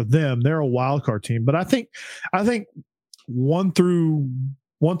out for them. They're a wild card team, but I think 1 through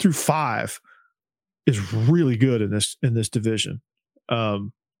 5 is really good in this division. I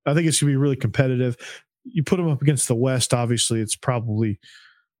think it's going to be really competitive. You put them up against the West, obviously it's probably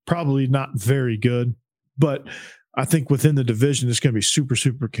not very good, but I think within the division, it's going to be super,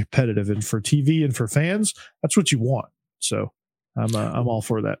 super competitive. And for TV and for fans, that's what you want. So I'm all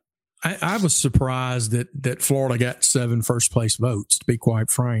for that. I was surprised that Florida got 7 first place votes, to be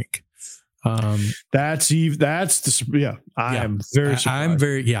quite frank. I'm very surprised. I'm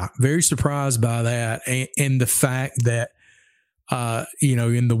very surprised by that. And the fact that,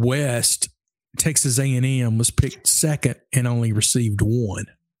 in the West, Texas A&M was picked 2nd and only received 1.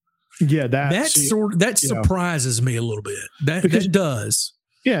 Yeah, that surprises me a little bit. That does.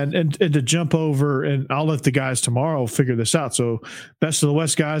 Yeah, and to jump over, and I'll let the guys tomorrow figure this out. So, best of the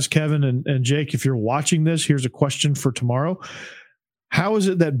West guys, Kevin and Jake, if you're watching this, here's a question for tomorrow. How is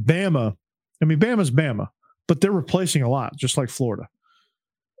it that Bama's Bama, but they're replacing a lot, just like Florida.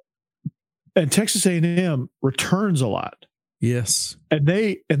 And Texas A&M returns a lot. Yes. And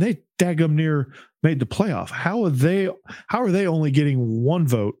they daggum near made the playoff. How are they only getting 1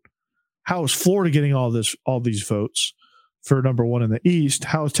 vote? How is Florida getting all these votes for number 1 in the East?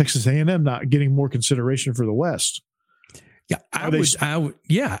 How is Texas A&M not getting more consideration for the West? Yeah, I would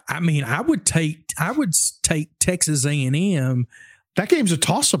take Texas A&M. That game's a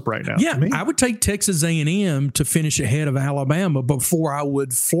toss-up right now. Yeah, I would take Texas A&M to finish ahead of Alabama before I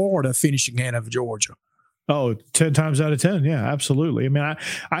would Florida finishing ahead of Georgia. Oh, 10 times out of 10. Yeah, absolutely. I mean,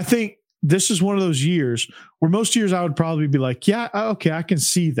 I think this is one of those years where most years I would probably be like, yeah, okay, I can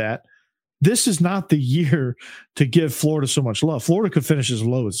see that. This is not the year to give Florida so much love. Florida could finish as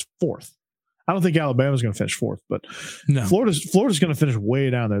low as 4th. I don't think Alabama's going to finish 4th, but no. Florida's going to finish way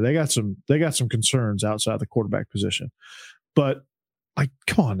down there. They got some concerns outside the quarterback position. But like,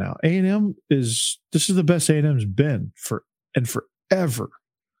 come on now. A&M this is the best A&M's been forever.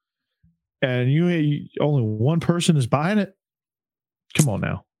 And you only one person is buying it. Come on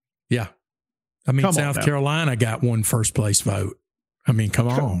now. Yeah. I mean, South Carolina got 1 first place vote. I mean, come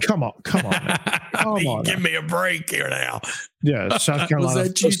on. Come on. Give me a break here now. Yeah, South Carolina.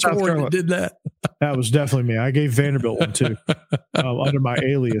 Was that you, Corey, that did that? That was definitely me. I gave Vanderbilt one too, under my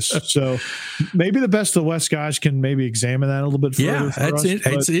alias. So maybe the best of the West guys can maybe examine that a little bit further.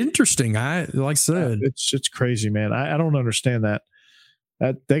 Yeah, it's interesting. Like I said, it's crazy, man. I don't understand that.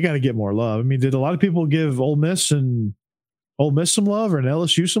 They got to get more love. I mean, did a lot of people give Ole Miss some love, or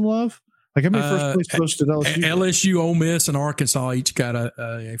LSU some love? Like, how many first place votes did LSU? LSU, Ole Miss, and Arkansas each got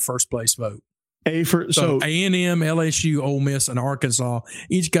a first place vote. So A&M, LSU, Ole Miss, and Arkansas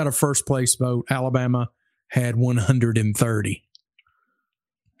each got a first place vote. Alabama had 130.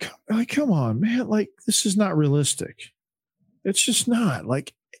 Like, come on, man! Like, this is not realistic. It's just not.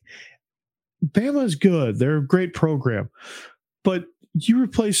 Like, Bama is good; they're a great program, but you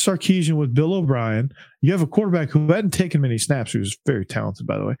replace Sarkisian with Bill O'Brien. You have a quarterback who hadn't taken many snaps, who's very talented,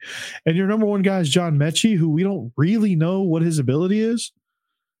 by the way. And your number 1 guy is John Mechie, who we don't really know what his ability is.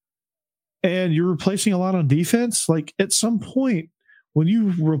 And you're replacing a lot on defense. Like, at some point, when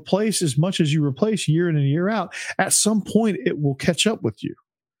you replace as much as you replace year in and year out, at some point it will catch up with you.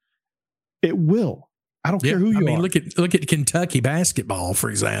 It will. I don't care who you are. Look at Kentucky basketball, for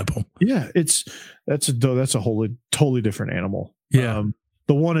example. Yeah, that's a totally different animal. Yeah.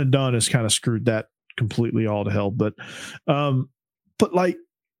 The one and done has kind of screwed that completely all to hell. But like,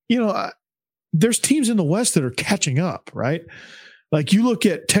 there's teams in the West that are catching up, right? Like, you look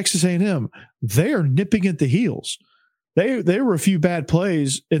at Texas A&M, they are nipping at the heels. They were a few bad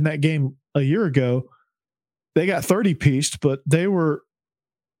plays in that game a year ago. They got 30-pieced, but they were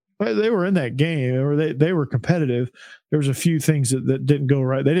in that game, or they were competitive. There was a few things that didn't go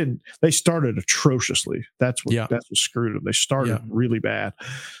right. They started atrociously. That's what screwed them. They started really bad.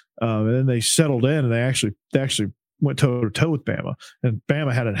 And then they settled in, and they actually went toe to toe with Bama, and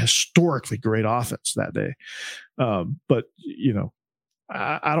Bama had a historically great offense that day. But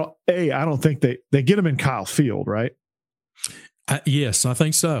I don't think they get him in Kyle Field, right? Yes, I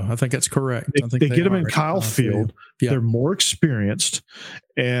think so. I think that's correct. I think they get them in Kyle Field. Yeah. They're more experienced,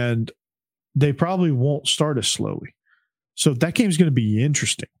 and they probably won't start as slowly. So that game's going to be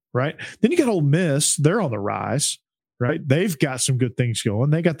interesting, right? Then you got Ole Miss. They're on the rise, right? They've got some good things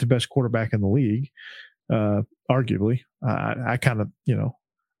going. They got the best quarterback in the league, arguably. I kind of,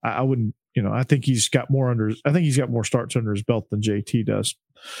 I wouldn't, I think he's got more starts under his belt than JT does,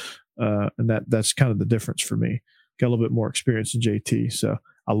 and that's kind of the difference for me. Got a little bit more experience than JT. So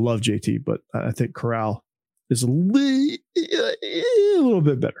I love JT, but I think Corral is a little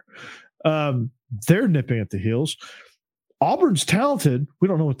bit better. They're nipping at the heels. Auburn's talented. We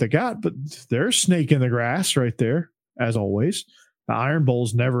don't know what they got, but they're a snake in the grass right there, as always. The Iron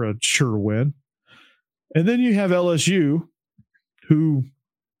Bowl's never a sure win. And then you have LSU, who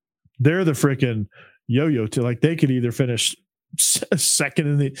they're the freaking yo-yo to, like, they could either finish second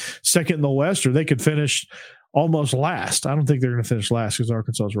in the West, or they could finish almost last. I don't think they're going to finish last because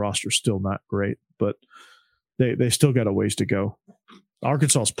Arkansas's roster is still not great, but they still got a ways to go.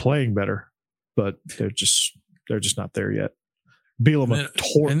 Arkansas is playing better, but they're just not there yet. Bielema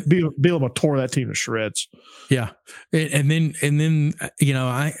tore that team to shreds. Yeah, and then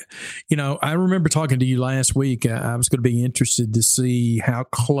I remember talking to you last week. I was going to be interested to see how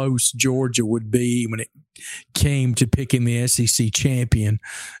close Georgia would be when it came to picking the SEC champion,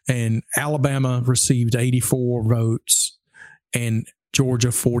 and Alabama received 84 votes and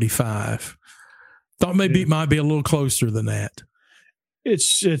Georgia 45. Thought maybe it might be a little closer than that.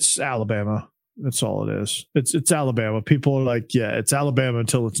 It's Alabama. That's all it is. It's Alabama. People are like, yeah, it's Alabama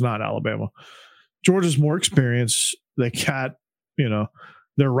until it's not Alabama. Georgia's more experience. They got,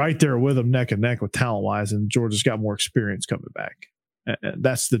 they're right there with them neck and neck with talent wise, and Georgia's got more experience coming back. And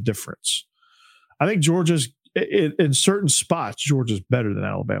that's the difference. I think Georgia's in certain spots, Georgia's better than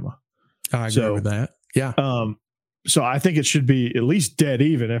Alabama. I agree with that. Yeah. So I think it should be at least dead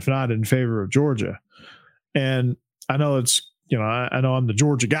even, if not in favor of Georgia. And I know it's, I know I'm the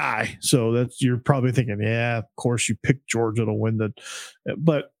Georgia guy, so you're probably thinking, yeah, of course you picked Georgia to win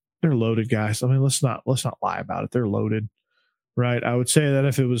but they're loaded, guys. I mean, let's not lie about it. They're loaded, right? I would say that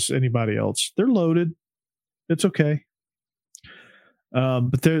if it was anybody else, they're loaded. It's okay.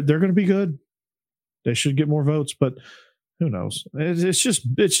 But they're going to be good. They should get more votes, but who knows? It's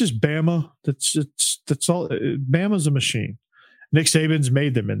just Bama. That's all. Bama's a machine. Nick Saban's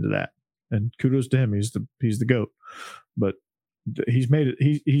made them into that, and kudos to him. He's the GOAT, but he's made it.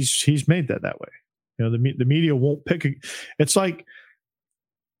 He's made that way. The media won't pick it. It's like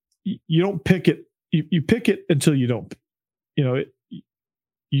you don't pick it. You pick it until you don't.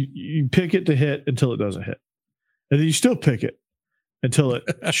 You pick it to hit until it doesn't hit, and then you still pick it until it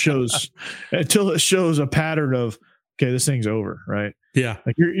shows a pattern of, okay, this thing's over, right? Yeah,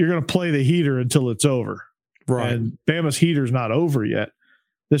 like you're going to play the heater until it's over, right? And Bama's heater's not over yet.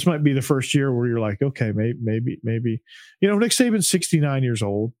 This might be the first year where you're like, okay, maybe. Nick Saban's 69 years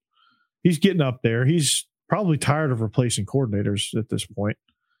old. He's getting up there. He's probably tired of replacing coordinators at this point.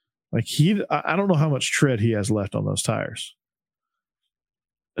 Like I don't know how much tread he has left on those tires.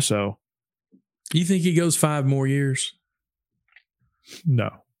 So, you think he goes 5 more years? No.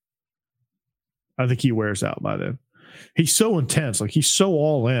 I think he wears out by then. He's so intense. Like, he's so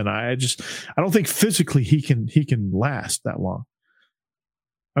all in. I don't think physically he can last that long.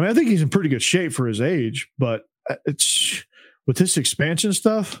 I mean, I think he's in pretty good shape for his age, but it's with this expansion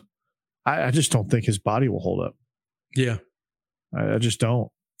stuff, I just don't think his body will hold up. Yeah. I just don't.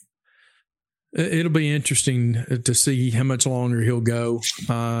 It'll be interesting to see how much longer he'll go.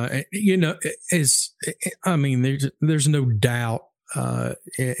 There's no doubt,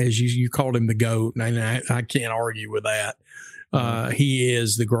 as you called him the GOAT, and I can't argue with that. He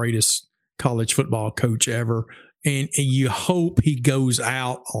is the greatest college football coach ever. And you hope he goes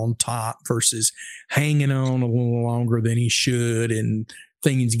out on top versus hanging on a little longer than he should, and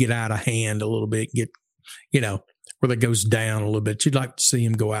things get out of hand a little bit, where that goes down a little bit. You'd like to see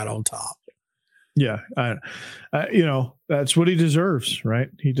him go out on top. Yeah. That's what he deserves,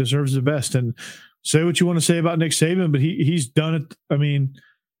 right? He deserves the best. And say what you want to say about Nick Saban, but he's done it. I mean,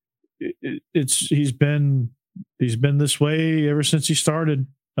 he's been this way ever since he started.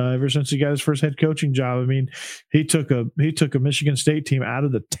 ever since he got his first head coaching job. I mean, he took a Michigan State team out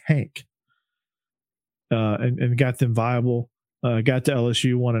of the tank and got them viable. Got to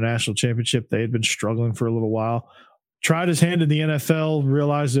LSU, won a national championship. They had been struggling for a little while. Tried his hand in the NFL,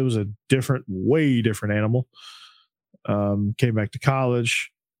 realized it was a way different animal. Came back to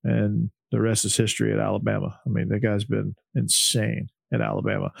college, and the rest is history at Alabama. I mean, that guy's been insane at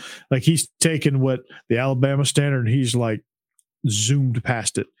Alabama. Like, he's taken what the Alabama standard, and he's like zoomed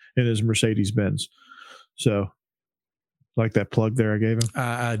past it in his Mercedes-Benz. So, like that plug there I gave him.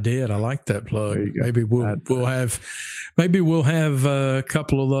 I did. I like that plug. Maybe we'll have a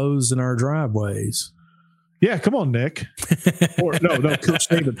couple of those in our driveways. Yeah, come on, Nick. Or no, Coach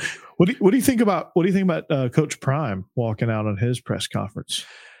Saban. What do you think about Coach Prime walking out on his press conference?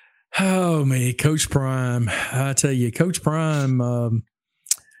 Oh man, Coach Prime. I tell you, Coach Prime.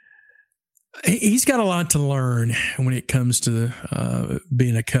 He's got a lot to learn when it comes to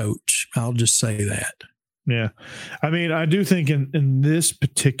being a coach. I'll just say that. Yeah. I mean, I do think in this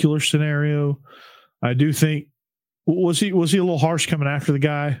particular scenario, I do think, was he a little harsh coming after the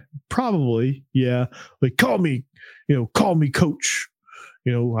guy? Probably. Yeah. Like, call me coach,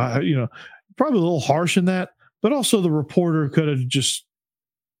 probably a little harsh in that, but also the reporter didn't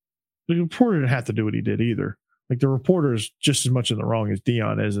have to do what he did either. Like, the reporter is just as much in the wrong as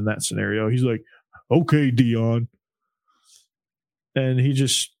Deion is in that scenario. He's like, okay, Deion. And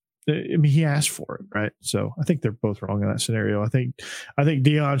he asked for it, right? So I think they're both wrong in that scenario. I think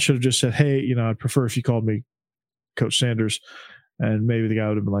Deion should have just said, hey, I'd prefer if you called me Coach Sanders. And maybe the guy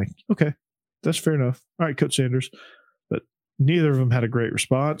would have been like, okay, that's fair enough. All right, Coach Sanders. But neither of them had a great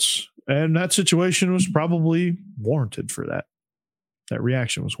response. And that situation was probably warranted for that. That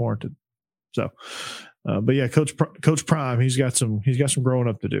reaction was warranted. So, but yeah, Coach Prime, he's got some growing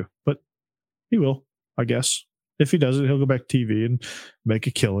up to do, but he will, I guess. If he does it, he'll go back to TV and make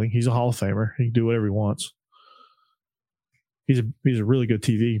a killing. He's a Hall of Famer. He can do whatever he wants. He's a really good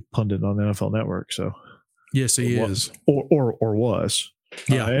TV pundit on the NFL Network. So yes, he is, or was.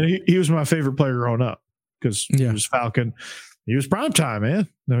 Yeah, and he was my favorite player growing up because he was Falcon. He was primetime, man.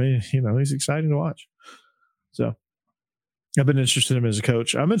 I mean, he's exciting to watch. So I've been interested in him as a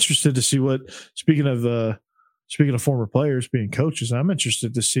coach. I'm interested to see what. Speaking of former players being coaches, I'm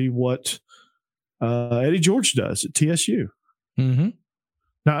interested to see what Eddie George does at TSU. Mm-hmm.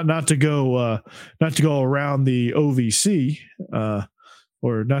 Not to go around the OVC,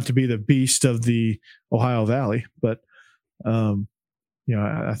 or not to be the beast of the Ohio Valley, but I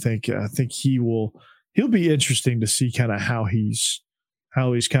think he'll be interesting to see kind of how he's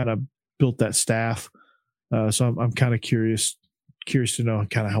kind of built that staff. So I'm kind of curious to know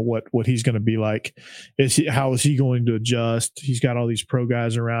kind of what he's going to be like. How is he going to adjust? He's got all these pro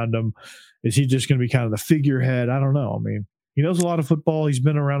guys around him. Is he just going to be kind of the figurehead? I don't know. I mean, he knows a lot of football. He's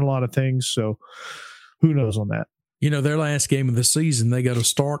been around a lot of things. So who knows on that? Their last game of the season, they go to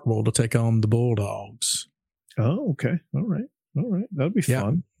Starkville to take on the Bulldogs. Oh, okay. All right. That'd be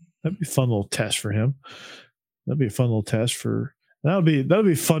fun. That'd be a fun little test for him. That'd be fun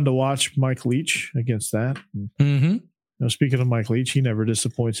to watch Mike Leach against that. Mm-hmm. Speaking of Mike Leach, he never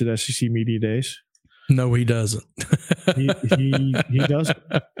disappoints at SEC Media Days. No, he doesn't. he doesn't.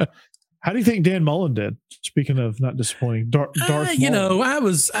 How do you think Dan Mullen did? Speaking of not disappointing, Darth Mullen. I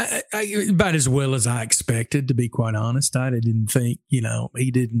was about as well as I expected, to be quite honest. I didn't think,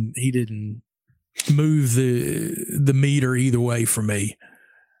 he didn't move the meter either way for me.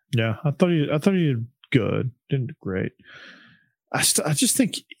 Yeah, I thought he did good, didn't do great. I just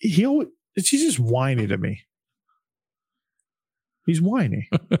think he's just whiny to me. He's whiny.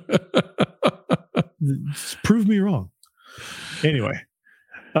 Prove me wrong. Anyway,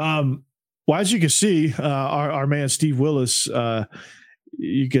 well, as you can see, our man Steve Willis,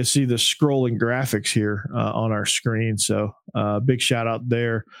 you can see the scrolling graphics here on our screen. So big shout out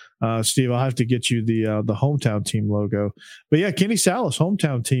there. Steve, I'll have to get you the hometown team logo. But yeah, Kenny Salas,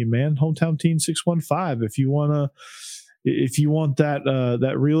 hometown team, man. Hometown team 615. If you want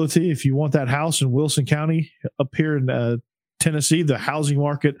that realty, if you want that house in Wilson County up here in Tennessee, the housing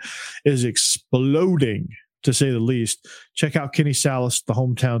market is exploding, to say the least. Check out Kenny Salas, the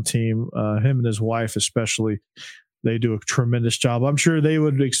hometown team. Him and his wife especially, they do a tremendous job. I'm sure they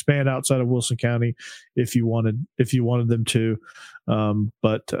would expand outside of Wilson County if you wanted them to.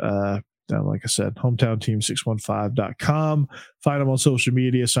 But like I said, hometownteam615.com. Find them on social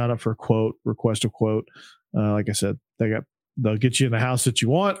media. Sign up for a quote. Request a quote. Like I said, they'll get you in the house that you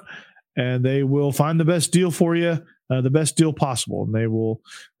want, and they will find the best deal for you. The best deal possible, and they will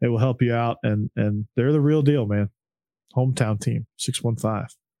help you out, and they're the real deal, man. Hometown team 615.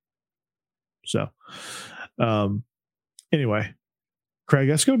 So, anyway, Craig,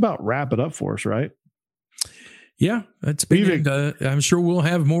 that's going to about wrap it up for us, right? Yeah, that's been. I'm sure we'll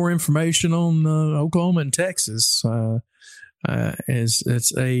have more information on Oklahoma and Texas as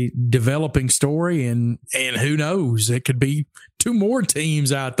it's a developing story, and who knows, it could be 2 more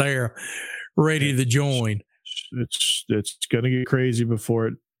teams out there ready to join. It's going to get crazy before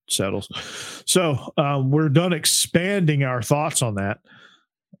it settles. So we're done expanding our thoughts on that.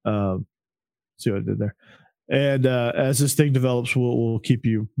 See what I did there. And as this thing develops, we'll keep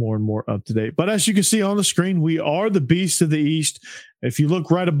you more and more up to date. But as you can see on the screen, we are the Beast of the East. If you look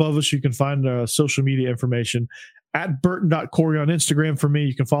right above us, you can find social media information at Burton.Corey on Instagram. For me,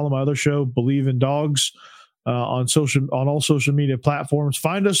 you can follow my other show, Believe in Dogs, on all social media platforms.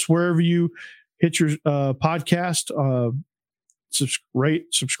 Find us wherever you hit your podcast. Rate,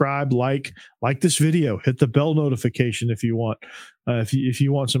 subscribe, like this video. Hit the bell notification if you want. If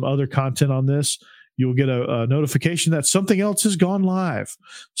you want some other content on this, you'll get a notification that something else has gone live.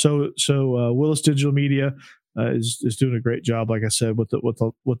 So Willis Digital Media is doing a great job, like I said, with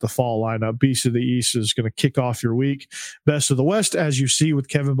the fall lineup. Beast of the East is going to kick off your week. Best of the West, as you see with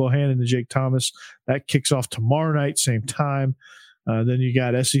Kevin Bohannon and Jake Thomas, that kicks off tomorrow night, same time. Then you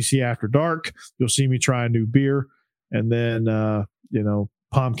got SEC After Dark. You'll see me try a new beer, and then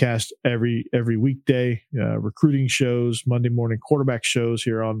Palmcast every weekday, recruiting shows, Monday morning quarterback shows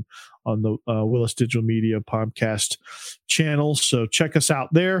here on the Willis Digital Media Palmcast channel. So check us out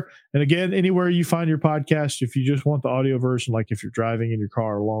there. And again, anywhere you find your podcast, if you just want the audio version, like if you're driving in your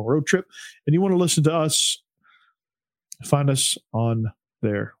car on a long road trip and you want to listen to us, find us on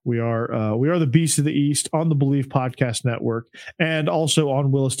there. We are the Beast of the East on the Believe Podcast Network and also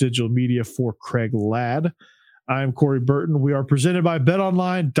on Willis Digital Media for Craig Ladd. I'm Corey Burton. We are presented by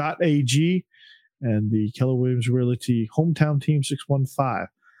betonline.ag and the Keller Williams Realty Hometown Team 615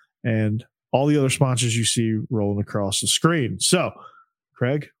 and all the other sponsors you see rolling across the screen. So,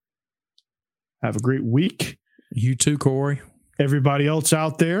 Craig, have a great week. You too, Corey. Everybody else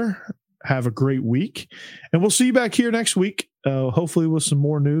out there, have a great week. And we'll see you back here next week, hopefully with some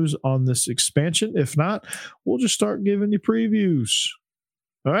more news on this expansion. If not, we'll just start giving you previews.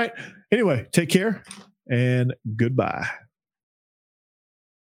 All right. Anyway, take care. And goodbye.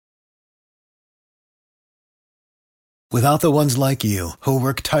 Without the ones like you, who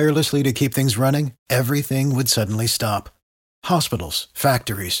work tirelessly to keep things running, everything would suddenly stop. Hospitals,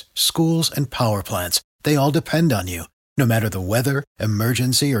 factories, schools, and power plants, they all depend on you. No matter the weather,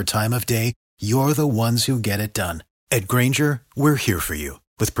 emergency, or time of day, you're the ones who get it done. At Grainger, we're here for you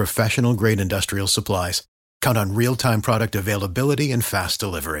with professional-grade industrial supplies. Count on real-time product availability and fast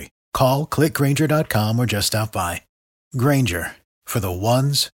delivery. Call, click Grainger.com, or just stop by. Grainger, for the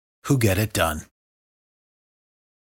ones who get it done.